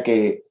 Sabía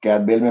que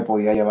Adbel me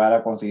podía llevar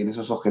a conseguir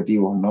esos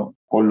objetivos, ¿no?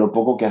 Con lo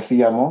poco que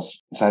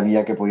hacíamos,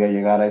 sabía que podía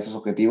llegar a esos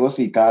objetivos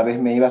y cada vez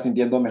me iba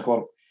sintiendo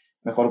mejor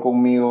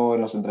conmigo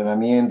en los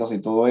entrenamientos y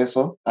todo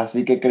eso.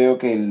 Así que creo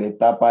que la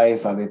etapa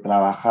esa de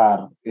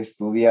trabajar,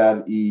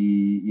 estudiar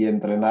y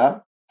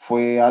entrenar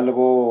fue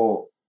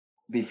algo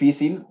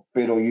difícil,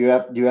 pero yo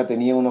ya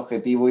tenía un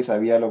objetivo y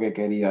sabía lo que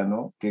quería,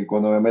 ¿no? Que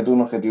cuando me meto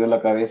un objetivo en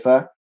la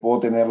cabeza, puedo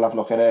tener la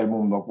flojera del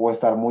mundo, puedo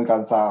estar muy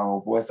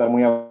cansado, puedo estar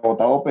muy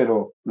agotado,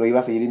 pero lo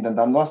iba a seguir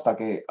intentando hasta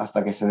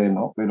que se dé,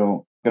 ¿no?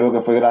 Pero creo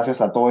que fue gracias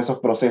a todos esos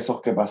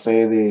procesos que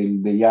pasé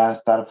de ya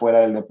estar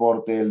fuera del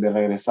deporte, el de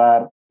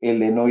regresar, el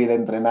de no ir a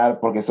entrenar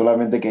porque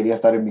solamente quería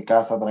estar en mi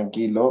casa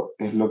tranquilo,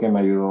 es lo que me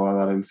ayudó a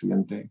dar el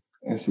siguiente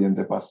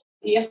paso.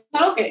 Y es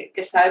algo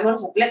que sabemos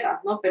los atletas,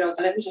 ¿no? Pero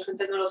tal vez mucha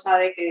gente no lo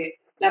sabe, que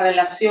la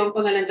relación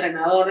con el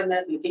entrenador en el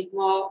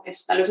atletismo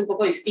es tal vez un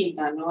poco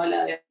distinta, ¿no? A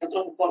la de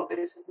otros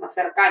deportes, es más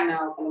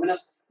cercana, o por lo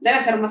menos debe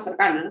ser más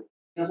cercana, ¿no?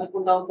 Nos has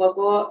contado un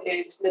poco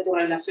de tu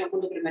relación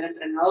con tu primer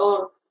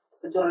entrenador,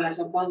 de tu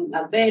relación con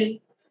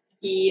Abel,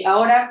 y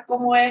ahora,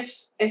 ¿cómo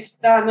es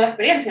esta nueva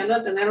experiencia,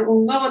 ¿no? Tener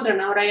un nuevo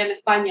entrenador ahí en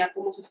España,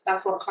 ¿cómo se está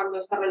forjando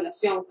esta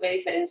relación? ¿Qué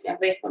diferencias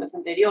ves con las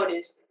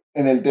anteriores?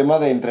 En el tema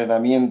de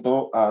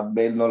entrenamiento, a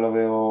Bell no lo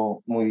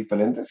veo muy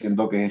diferente,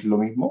 siento que es lo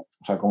mismo,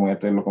 o sea, como ya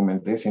te lo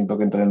comenté, siento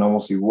que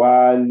entrenamos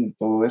igual,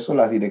 todo eso,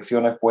 las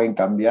direcciones pueden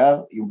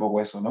cambiar y un poco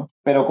eso, ¿no?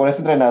 Pero con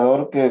este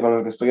entrenador con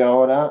el que estoy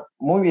ahora,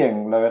 muy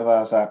bien, la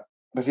verdad, o sea,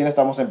 recién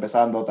estamos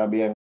empezando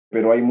también,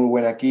 pero hay muy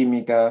buena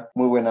química,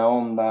 muy buena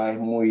onda, es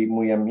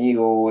muy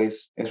amigo,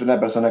 es una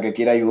persona que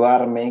quiere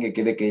ayudarme,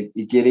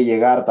 y quiere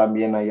llegar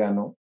también allá,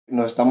 ¿no?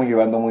 Nos estamos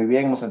llevando muy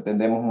bien, nos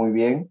entendemos muy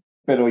bien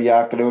pero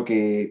ya creo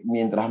que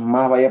mientras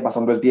más vaya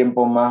pasando el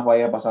tiempo, más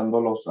vaya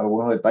pasando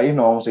algunos detalles,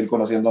 nos vamos a ir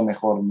conociendo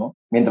mejor, ¿no?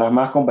 Mientras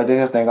más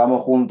competencias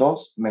tengamos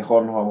juntos,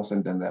 mejor nos vamos a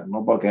entender,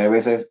 ¿no? Porque hay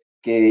veces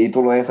que, y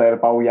tú lo debes saber,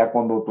 Pau, ya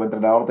cuando tu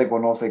entrenador te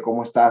conoce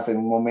cómo estás en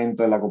un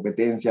momento de la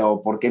competencia,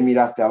 o por qué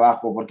miraste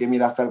abajo, por qué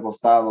miraste al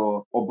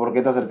costado, o por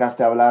qué te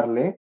acercaste a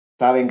hablarle,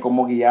 saben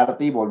cómo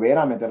guiarte y volver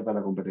a meterte a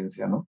la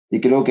competencia, ¿no? Y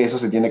creo que eso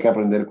se tiene que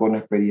aprender con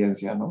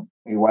experiencia, ¿no?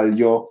 Igual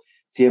yo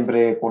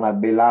siempre con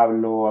Adbel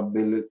hablo,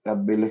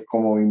 Adbel es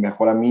como mi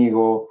mejor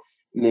amigo,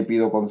 le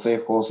pido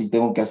consejos, si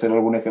tengo que hacer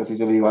algún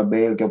ejercicio le digo,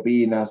 Adbel, ¿qué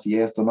opinas? Y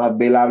esto, ¿no?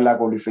 Adbel habla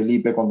con Luis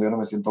Felipe cuando yo no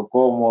me siento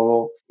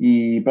cómodo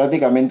y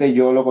prácticamente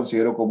yo lo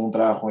considero como un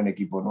trabajo en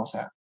equipo, ¿no? O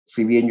sea,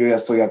 si bien yo ya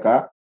estoy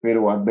acá,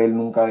 pero Adbel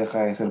nunca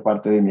deja de ser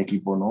parte de mi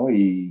equipo, ¿no?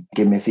 Y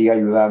que me siga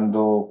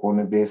ayudando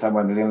de esa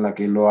manera en la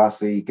que él lo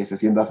hace y que se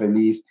sienta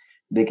feliz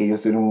de que yo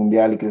esté en un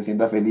mundial y que se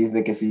sienta feliz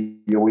de que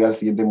si yo voy al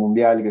siguiente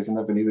mundial y que se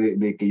sienta feliz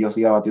de que yo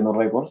siga batiendo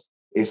récords,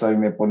 eso a mí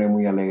me pone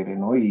muy alegre,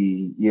 ¿no?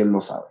 Y él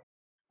lo sabe.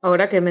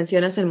 Ahora que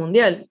mencionas el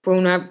Mundial,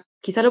 fue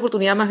quizá la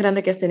oportunidad más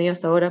grande que has tenido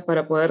hasta ahora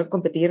para poder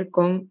competir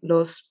con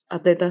los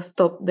atletas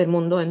top del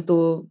mundo en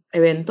tu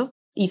evento.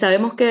 Y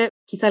sabemos que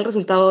quizá el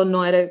resultado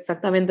no era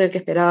exactamente el que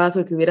esperabas o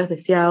el que hubieras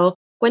deseado.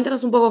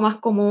 Cuéntanos un poco más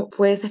cómo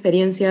fue esa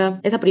experiencia,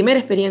 esa primera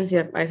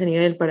experiencia a ese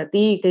nivel para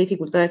ti, qué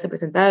dificultades se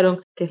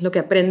presentaron, qué es lo que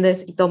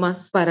aprendes y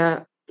tomas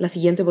para la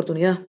siguiente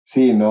oportunidad.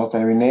 Sí, no,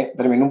 terminé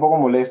un poco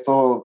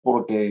molesto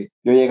porque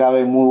yo llegaba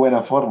en muy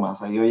buena forma, o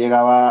sea, yo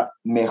llegaba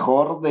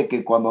mejor de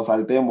que cuando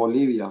salté en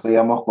Bolivia, o sea,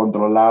 habíamos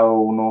controlado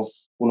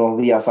unos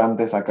días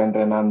antes acá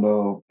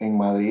entrenando en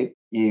Madrid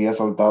y había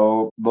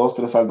soltado 2,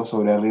 3 saltos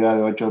sobre arriba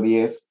de 8,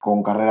 10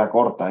 con carrera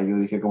corta. Y yo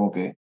dije como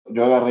que,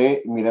 yo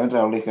agarré, miré a mi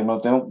entrenador y le dije,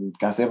 no tengo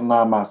que hacer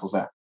nada más, o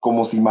sea,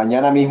 como si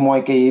mañana mismo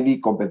hay que ir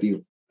y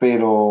competir,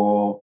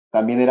 pero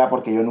también era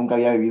porque yo nunca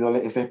había vivido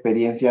esa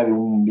experiencia de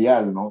un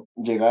mundial, ¿no?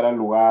 Llegar al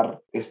lugar,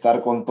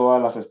 estar con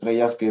todas las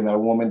estrellas que en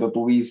algún momento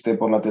tuviste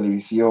por la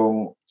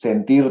televisión,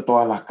 sentir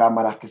todas las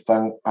cámaras que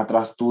están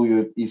atrás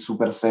tuyo y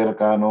súper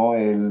cerca, ¿no?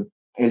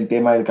 El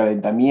tema del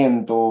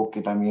calentamiento,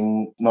 que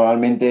también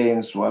normalmente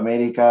en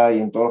Sudamérica y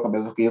en todos los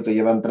campeonatos que ellos te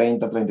llevan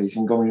 30,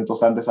 35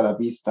 minutos antes a la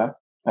pista.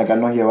 Acá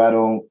nos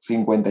llevaron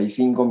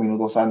 55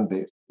 minutos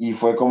antes y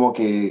fue como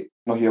que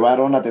nos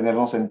llevaron a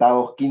tenernos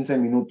sentados 15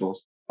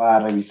 minutos para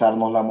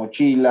revisarnos la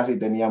mochila, si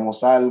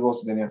teníamos algo,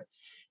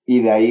 y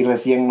de ahí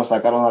recién nos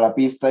sacaron a la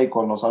pista y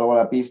cuando salgo a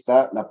la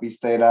pista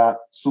era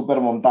súper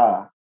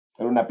montada.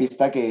 Era una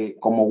pista que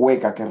como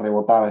hueca, que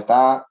rebotaba.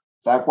 Estaba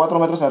 4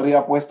 metros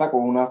arriba puesta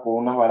con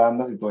unas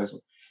barandas y todo eso.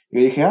 Y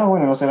yo dije,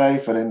 bueno, no será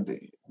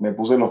diferente. Me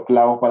puse los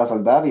clavos para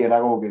saltar y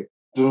era como que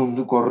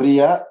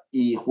corría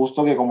y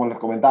justo que como les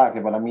comentaba,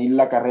 que para mí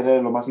la carrera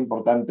era lo más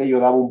importante,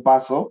 yo daba un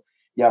paso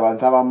y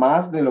avanzaba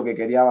más de lo que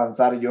quería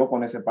avanzar yo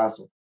con ese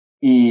paso.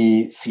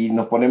 Y si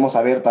nos ponemos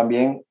a ver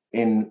también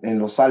en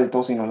los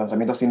saltos y en los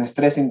lanzamientos, tienes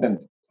 3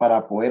 intentos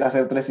para poder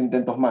hacer 3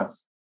 intentos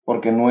más,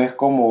 porque no es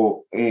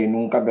como en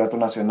un campeonato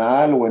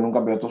nacional o en un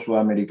campeonato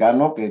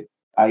sudamericano, que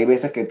hay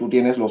veces que tú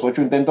tienes los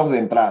 8 intentos de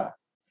entrada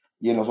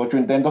y en los 8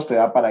 intentos te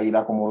da para ir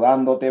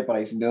acomodándote,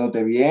 para ir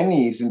sintiéndote bien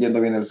y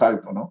sintiendo bien el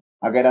salto, ¿no?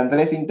 Acá eran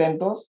 3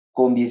 intentos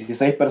con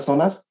 16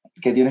 personas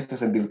que tienes que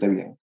sentirte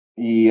bien.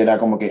 Y era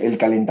como que el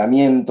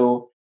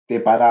calentamiento, te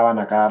paraban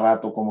a cada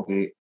rato, como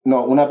que,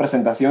 no, una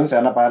presentación se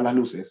van a apagar las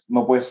luces,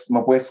 no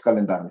puedes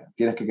calentar,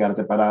 tienes que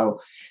quedarte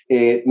parado.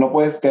 No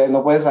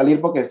puedes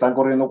salir porque están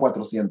corriendo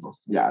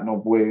 400, ya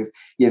no puedes.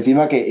 Y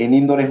encima que en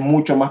indoor es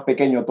mucho más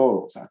pequeño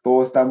todo, o sea,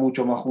 todo está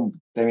mucho más junto.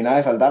 Termina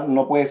de saltar,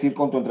 no puedes ir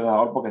con tu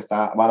entrenador porque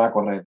van a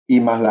correr.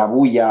 Y más la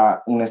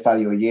bulla, un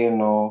estadio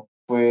lleno,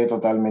 fue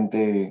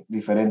totalmente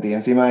diferente. Y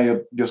encima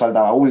yo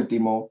saltaba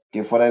último,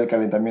 que fuera del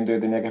calentamiento yo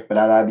tenía que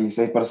esperar a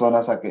 16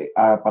 personas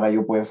para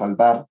yo poder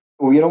saltar.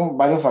 Hubieron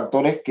varios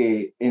factores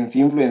que en sí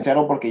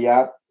influenciaron porque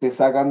ya te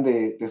sacan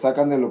de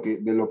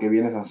lo que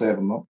vienes a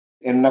hacer, ¿no?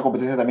 En una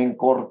competencia también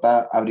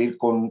corta, abrir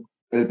con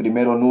el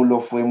primero nulo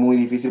fue muy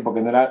difícil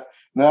porque no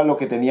era lo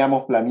que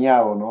teníamos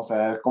planeado, ¿no? O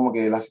sea, es como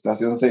que la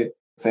situación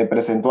se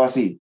presentó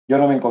así. Yo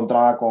no me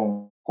encontraba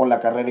con la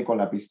carrera y con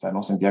la pista,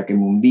 ¿no? Sentía que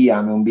me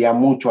hundía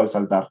mucho al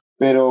saltar.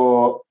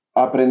 Pero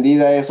aprendí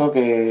de eso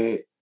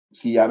que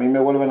si a mí me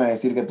vuelven a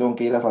decir que tengo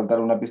que ir a saltar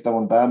una pista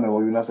montada, me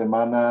voy una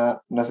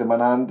semana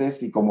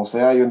antes y como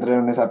sea, yo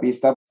entreno en esa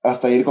pista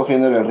hasta ir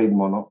cogiendo el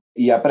ritmo, ¿no?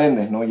 Y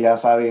aprendes, ¿no? Ya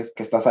sabes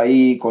que estás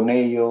ahí con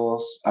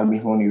ellos al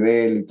mismo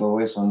nivel y todo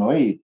eso, ¿no?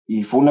 Y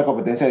fue una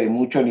competencia de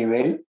mucho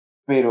nivel,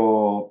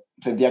 pero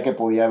sentía que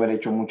podía haber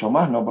hecho mucho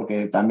más, ¿no?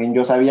 Porque también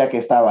yo sabía que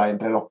estaba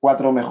entre los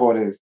 4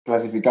 mejores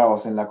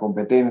clasificados en la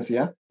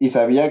competencia y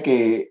sabía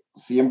que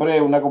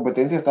siempre una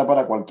competencia está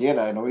para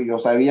cualquiera, ¿no? Y yo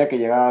sabía que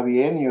llegaba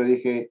bien y yo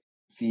dije,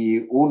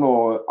 si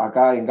uno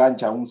acá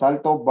engancha un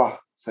salto,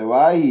 se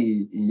va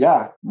y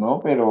ya, ¿no?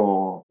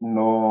 Pero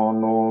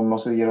no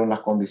se dieron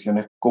las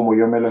condiciones como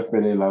yo me lo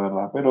esperé, la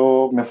verdad.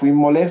 Pero me fui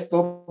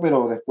molesto,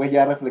 pero después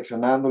ya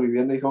reflexionando,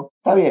 viviendo, dijo,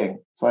 está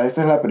bien, o sea,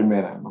 esta es la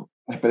primera, ¿no?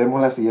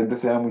 Esperemos la siguiente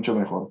sea mucho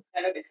mejor.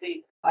 Claro que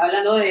sí.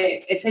 Hablando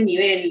de ese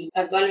nivel,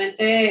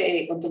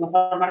 actualmente con tu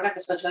mejor marca que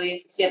es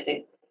 8.17,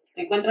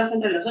 te encuentras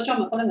entre los 8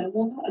 mejores del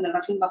mundo en el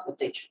ranking bajo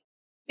techo.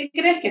 ¿Qué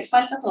crees que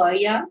falta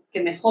todavía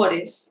que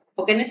mejores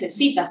o qué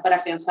necesitas para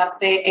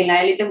afianzarte en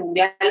la élite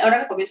mundial ahora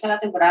que comienza la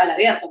temporada del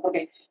abierto?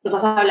 Porque nos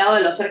has hablado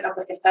de lo cerca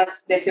pues, que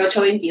estás de ese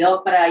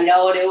 8.22 para ir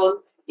a Oregon,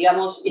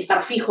 digamos, y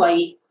estar fijo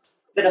ahí,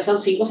 pero son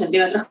 5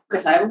 centímetros que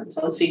sabemos que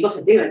son 5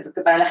 centímetros,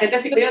 que para la gente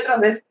 5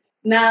 centímetros es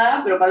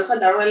nada, pero para un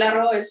saltador de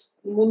largo es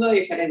un mundo de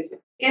diferencia.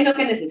 ¿Qué es lo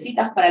que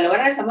necesitas para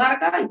lograr esa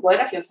marca y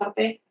poder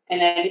afianzarte en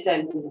la élite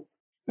del mundo?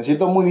 Me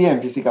siento muy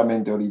bien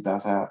físicamente ahorita, o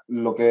sea,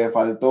 lo que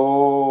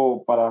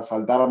faltó para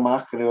saltar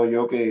más, creo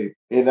yo que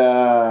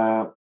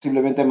era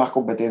simplemente más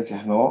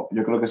competencias, ¿no?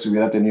 Yo creo que si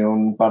hubiera tenido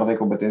un par de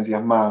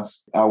competencias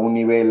más a un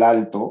nivel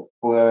alto,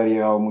 pude haber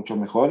llegado mucho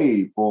mejor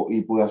y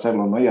pude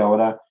hacerlo, ¿no? Y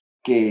ahora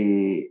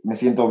que me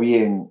siento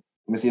bien,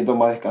 me siento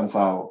más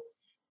descansado,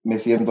 me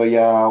siento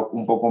ya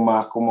un poco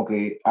más como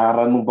que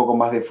agarrando un poco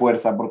más de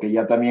fuerza, porque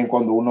ya también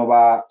cuando uno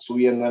va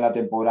subiendo en la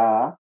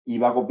temporada, y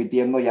va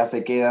compitiendo, ya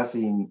se queda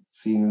sin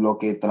lo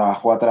que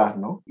trabajó atrás,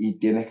 ¿no? Y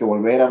tienes que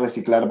volver a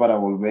reciclar para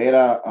volver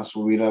a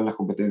subir a las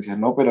competencias,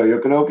 ¿no? Pero yo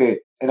creo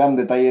que eran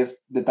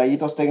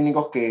detallitos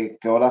técnicos que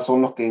ahora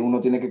son los que uno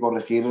tiene que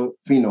corregir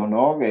finos,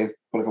 ¿no? Que,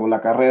 por ejemplo,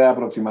 la carrera de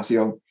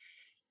aproximación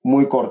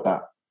muy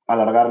corta,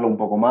 alargarlo un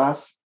poco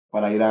más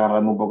para ir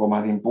agarrando un poco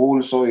más de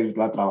impulso,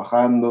 irla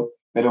trabajando,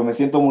 pero me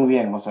siento muy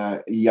bien, o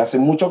sea, y hace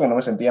mucho que no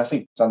me sentía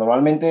así. O sea,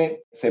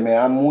 normalmente se me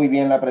da muy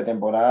bien la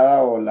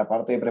pretemporada o la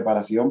parte de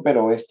preparación,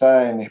 pero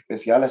esta en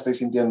especial la estoy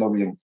sintiendo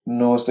bien.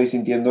 No estoy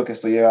sintiendo que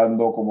estoy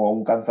llegando como a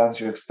un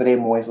cansancio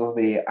extremo, esos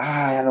de,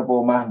 ya no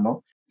puedo más,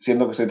 ¿no?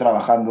 Siento que estoy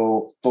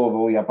trabajando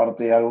todo y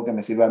aparte algo que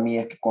me sirve a mí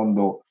es que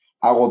cuando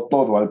hago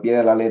todo al pie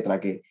de la letra,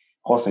 que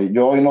José,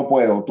 yo hoy no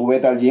puedo, tú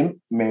vete al gym,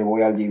 me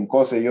voy al gym.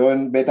 José,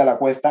 vete a la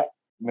cuesta,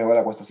 me voy a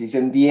la cuesta. Si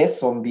dicen 10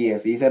 son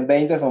 10. Si dicen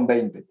 20 son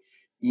 20.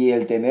 Y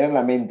el tener en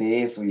la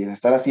mente eso y el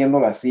estar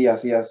haciéndolo así,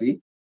 así,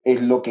 así,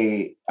 es lo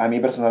que a mí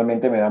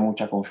personalmente me da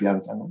mucha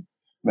confianza, ¿no?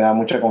 Me da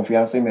mucha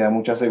confianza y me da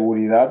mucha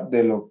seguridad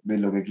de lo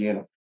que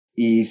quiero.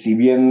 Y si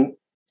bien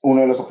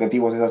uno de los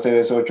objetivos es hacer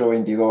ese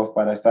 8.22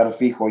 para estar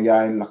fijo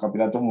ya en los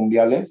campeonatos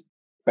mundiales,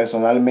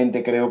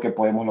 personalmente creo que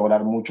podemos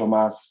lograr mucho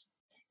más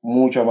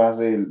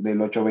del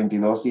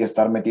 8.22 y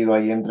estar metido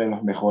ahí entre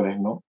los mejores,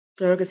 ¿no?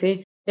 Claro que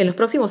sí. En los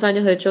próximos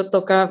años, de hecho,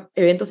 toca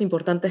eventos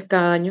importantes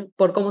cada año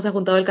por cómo se ha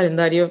juntado el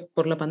calendario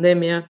por la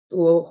pandemia.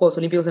 Hubo Juegos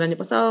Olímpicos el año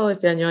pasado,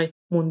 este año hay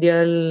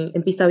Mundial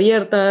en pista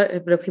abierta,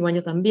 el próximo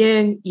año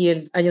también, y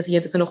el año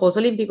siguiente son los Juegos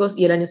Olímpicos,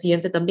 y el año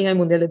siguiente también hay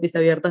Mundial de pista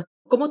abierta.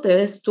 ¿Cómo te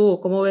ves tú?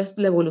 ¿Cómo ves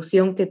la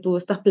evolución que tú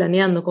estás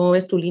planeando? ¿Cómo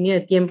ves tu línea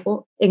de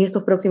tiempo en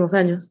estos próximos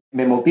años?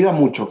 Me motiva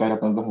mucho que haya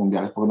tantos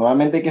mundiales, porque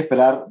normalmente hay que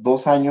esperar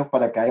 2 años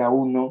para que haya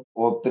uno,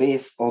 o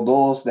 3, o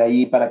 2, de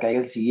ahí para que haya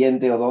el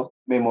siguiente, o 2.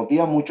 Me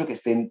motiva mucho que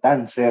estén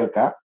tan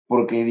cerca,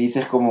 porque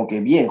dices como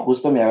que bien,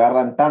 justo me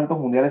agarran tantos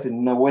mundiales en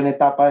una buena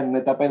etapa, en una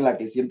etapa en la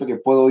que siento que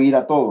puedo ir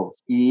a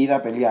todos y ir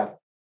a pelear.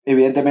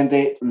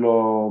 Evidentemente,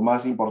 lo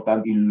más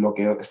importante y lo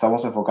que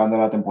estamos enfocando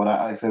en la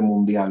temporada es el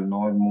mundial,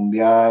 ¿no? El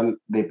mundial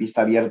de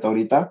pista abierta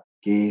ahorita,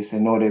 que es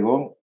en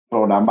Oregón,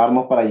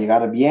 programarnos para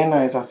llegar bien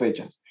a esas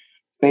fechas,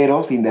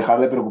 pero sin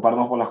dejar de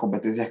preocuparnos por las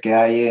competencias que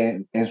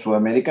hay en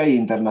Sudamérica e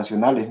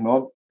internacionales,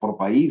 ¿no? Por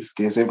país,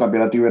 que es el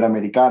Campeonato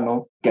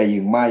Iberoamericano, que hay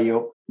en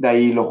mayo, de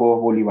ahí los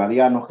Juegos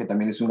Bolivarianos, que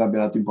también es un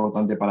campeonato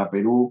importante para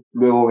Perú,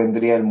 luego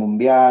vendría el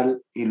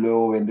Mundial y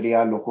luego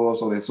vendrían los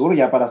Juegos Odesur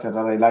ya para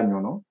cerrar el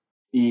año, ¿no?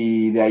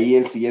 Y de ahí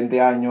el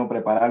siguiente año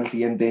preparar el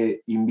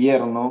siguiente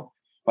invierno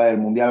para el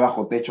Mundial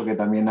bajo techo, que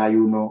también hay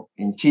uno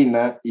en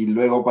China, y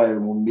luego para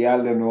el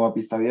Mundial de nueva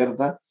pista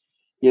abierta,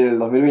 y en el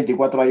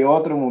 2024 hay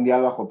otro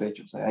mundial bajo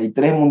techo. O sea, hay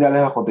 3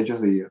 mundiales bajo techo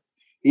seguidos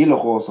y los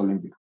Juegos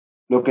Olímpicos.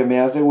 Lo que me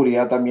da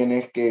seguridad también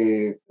es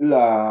que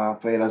la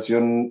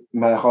federación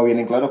me ha dejado bien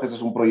en claro que este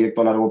es un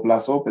proyecto a largo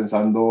plazo,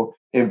 pensando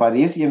en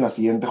París y en los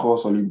siguientes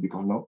Juegos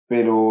Olímpicos, ¿no?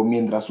 Pero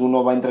mientras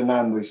uno va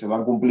entrenando y se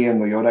van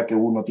cumpliendo y ahora que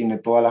uno tiene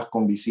todas las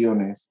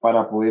condiciones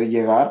para poder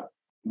llegar,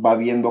 va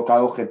viendo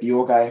cada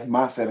objetivo cada vez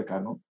más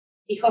cerca, ¿no?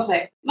 Y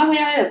José, más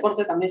allá del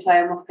deporte también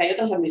sabemos que hay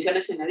otras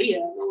ambiciones en la vida,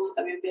 ¿no?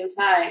 También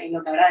piensa en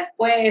lo que habrá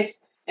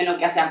después, en lo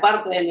que hace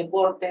aparte del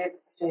deporte.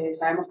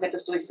 Sabemos que tú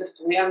estuviste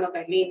estudiando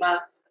acá en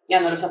Lima, ya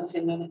no lo estás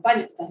haciendo en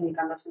España, te estás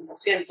dedicando al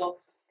 100%.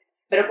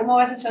 Pero ¿cómo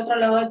ves ese otro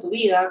lado de tu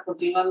vida,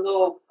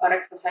 continuando ahora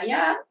que estás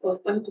allá o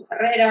después de tu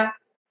carrera?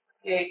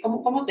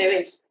 ¿Cómo te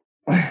ves?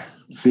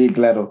 Sí,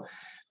 claro.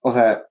 O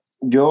sea,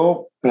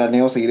 yo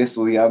planeo seguir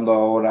estudiando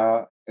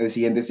ahora el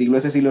siguiente siglo.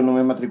 Este siglo no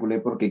me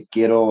matriculé porque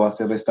quiero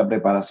hacer esta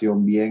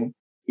preparación bien.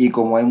 Y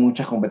como hay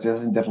muchas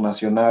competencias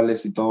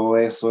internacionales y todo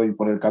eso, y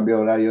por el cambio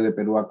de horario de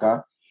Perú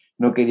acá,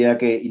 no quería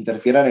que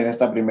interfieran en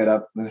esta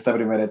primera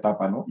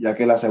etapa, ¿no? Ya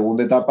que la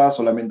segunda etapa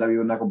solamente había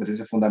una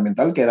competencia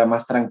fundamental que era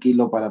más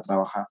tranquilo para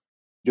trabajar.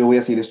 Yo voy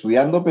a seguir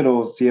estudiando,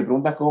 pero si me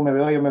preguntas cómo me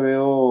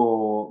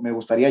veo, me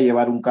gustaría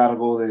llevar un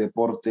cargo de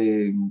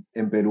deporte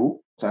en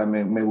Perú. O sea,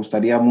 me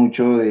gustaría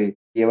mucho de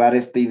llevar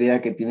esta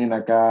idea que tienen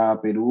acá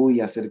a Perú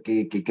y hacer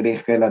que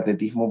crezca el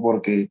atletismo,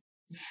 porque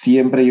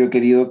siempre yo he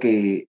querido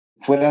que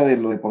fuera de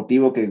lo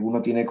deportivo que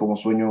uno tiene como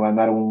sueño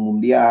ganar un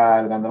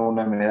mundial, ganar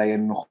una medalla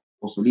en unos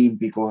Juegos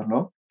Olímpicos,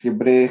 ¿no?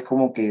 Siempre es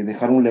como que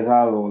dejar un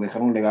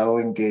legado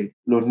en que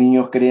los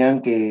niños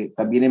crean que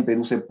también en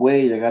Perú se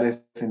puede llegar a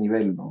ese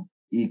nivel, ¿no?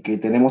 Y que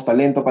tenemos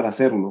talento para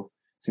hacerlo.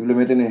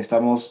 Simplemente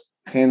necesitamos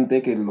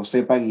gente que lo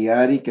sepa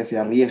guiar y que se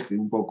arriesgue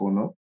un poco,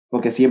 ¿no?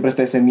 Porque siempre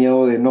está ese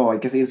miedo de no, hay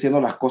que seguir haciendo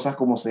las cosas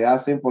como se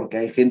hacen porque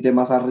hay gente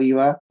más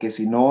arriba que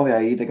si no, de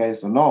ahí te cae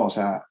esto. No, o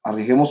sea,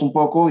 arriesguemos un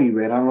poco y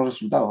verán los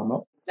resultados,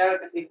 ¿no? Claro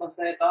que sí,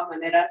 José, de todas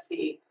maneras,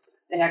 y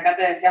desde acá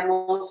te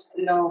deseamos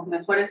los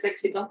mejores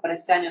éxitos para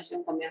este año. Ha sido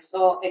un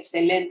comienzo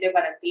excelente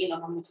para ti,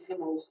 nos da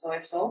muchísimo gusto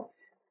eso.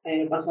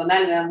 En lo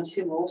personal me da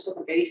muchísimo gusto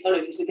porque he visto lo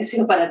difícil que ha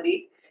sido para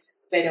ti,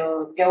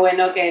 pero qué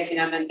bueno que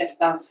finalmente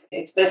estás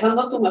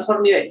expresando tu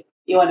mejor nivel.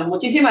 Y bueno,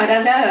 muchísimas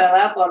gracias de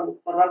verdad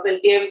por darte el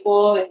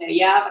tiempo desde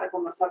ya para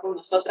conversar con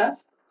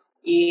nosotras.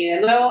 Y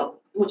de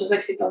nuevo, muchos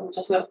éxitos,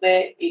 mucha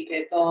suerte y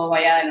que todo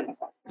vaya de lo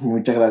mejor.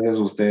 Muchas gracias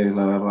a ustedes,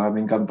 la verdad, me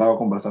ha encantado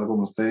conversar con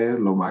ustedes,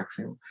 lo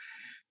máximo.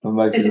 Lo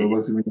máximo,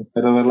 pues,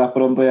 espero verlas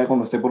pronto ya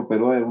cuando esté por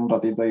Perú, en un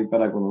ratito ahí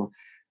para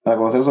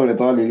conocer sobre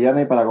todo a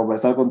Liliana y para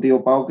conversar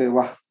contigo, Pau, que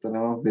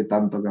tenemos de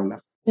tanto que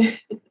hablar.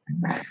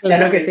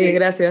 Claro que sí,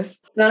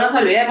 gracias. No nos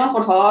olvidemos,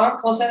 por favor,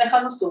 José,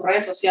 déjanos tus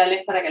redes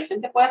sociales para que la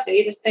gente pueda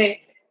seguir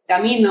este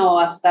camino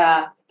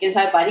hasta, quién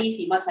sabe, París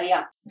y más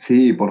allá.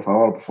 Sí, por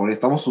favor,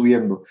 estamos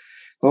subiendo.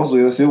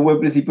 Ha sido un buen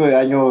principio de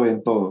año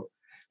en todo.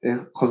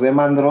 Es José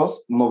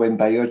Mandros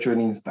 98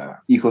 en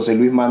Instagram y José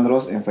Luis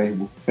Mandros en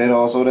Facebook,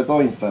 pero sobre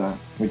todo Instagram.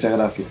 Muchas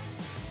gracias.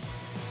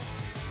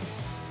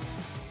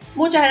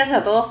 Muchas gracias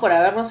a todos por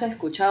habernos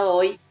escuchado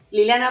hoy.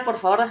 Liliana, por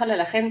favor, déjale a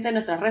la gente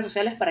nuestras redes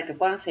sociales para que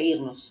puedan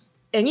seguirnos.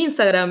 En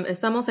Instagram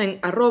estamos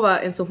en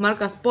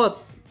 @enssusmarcaspod,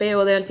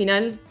 POD al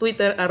final,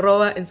 Twitter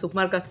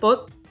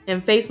 @enssusmarcaspod,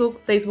 en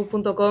Facebook,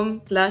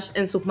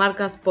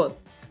 facebook.com/enssusmarcaspod.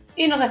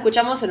 Y nos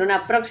escuchamos en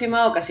una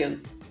próxima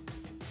ocasión.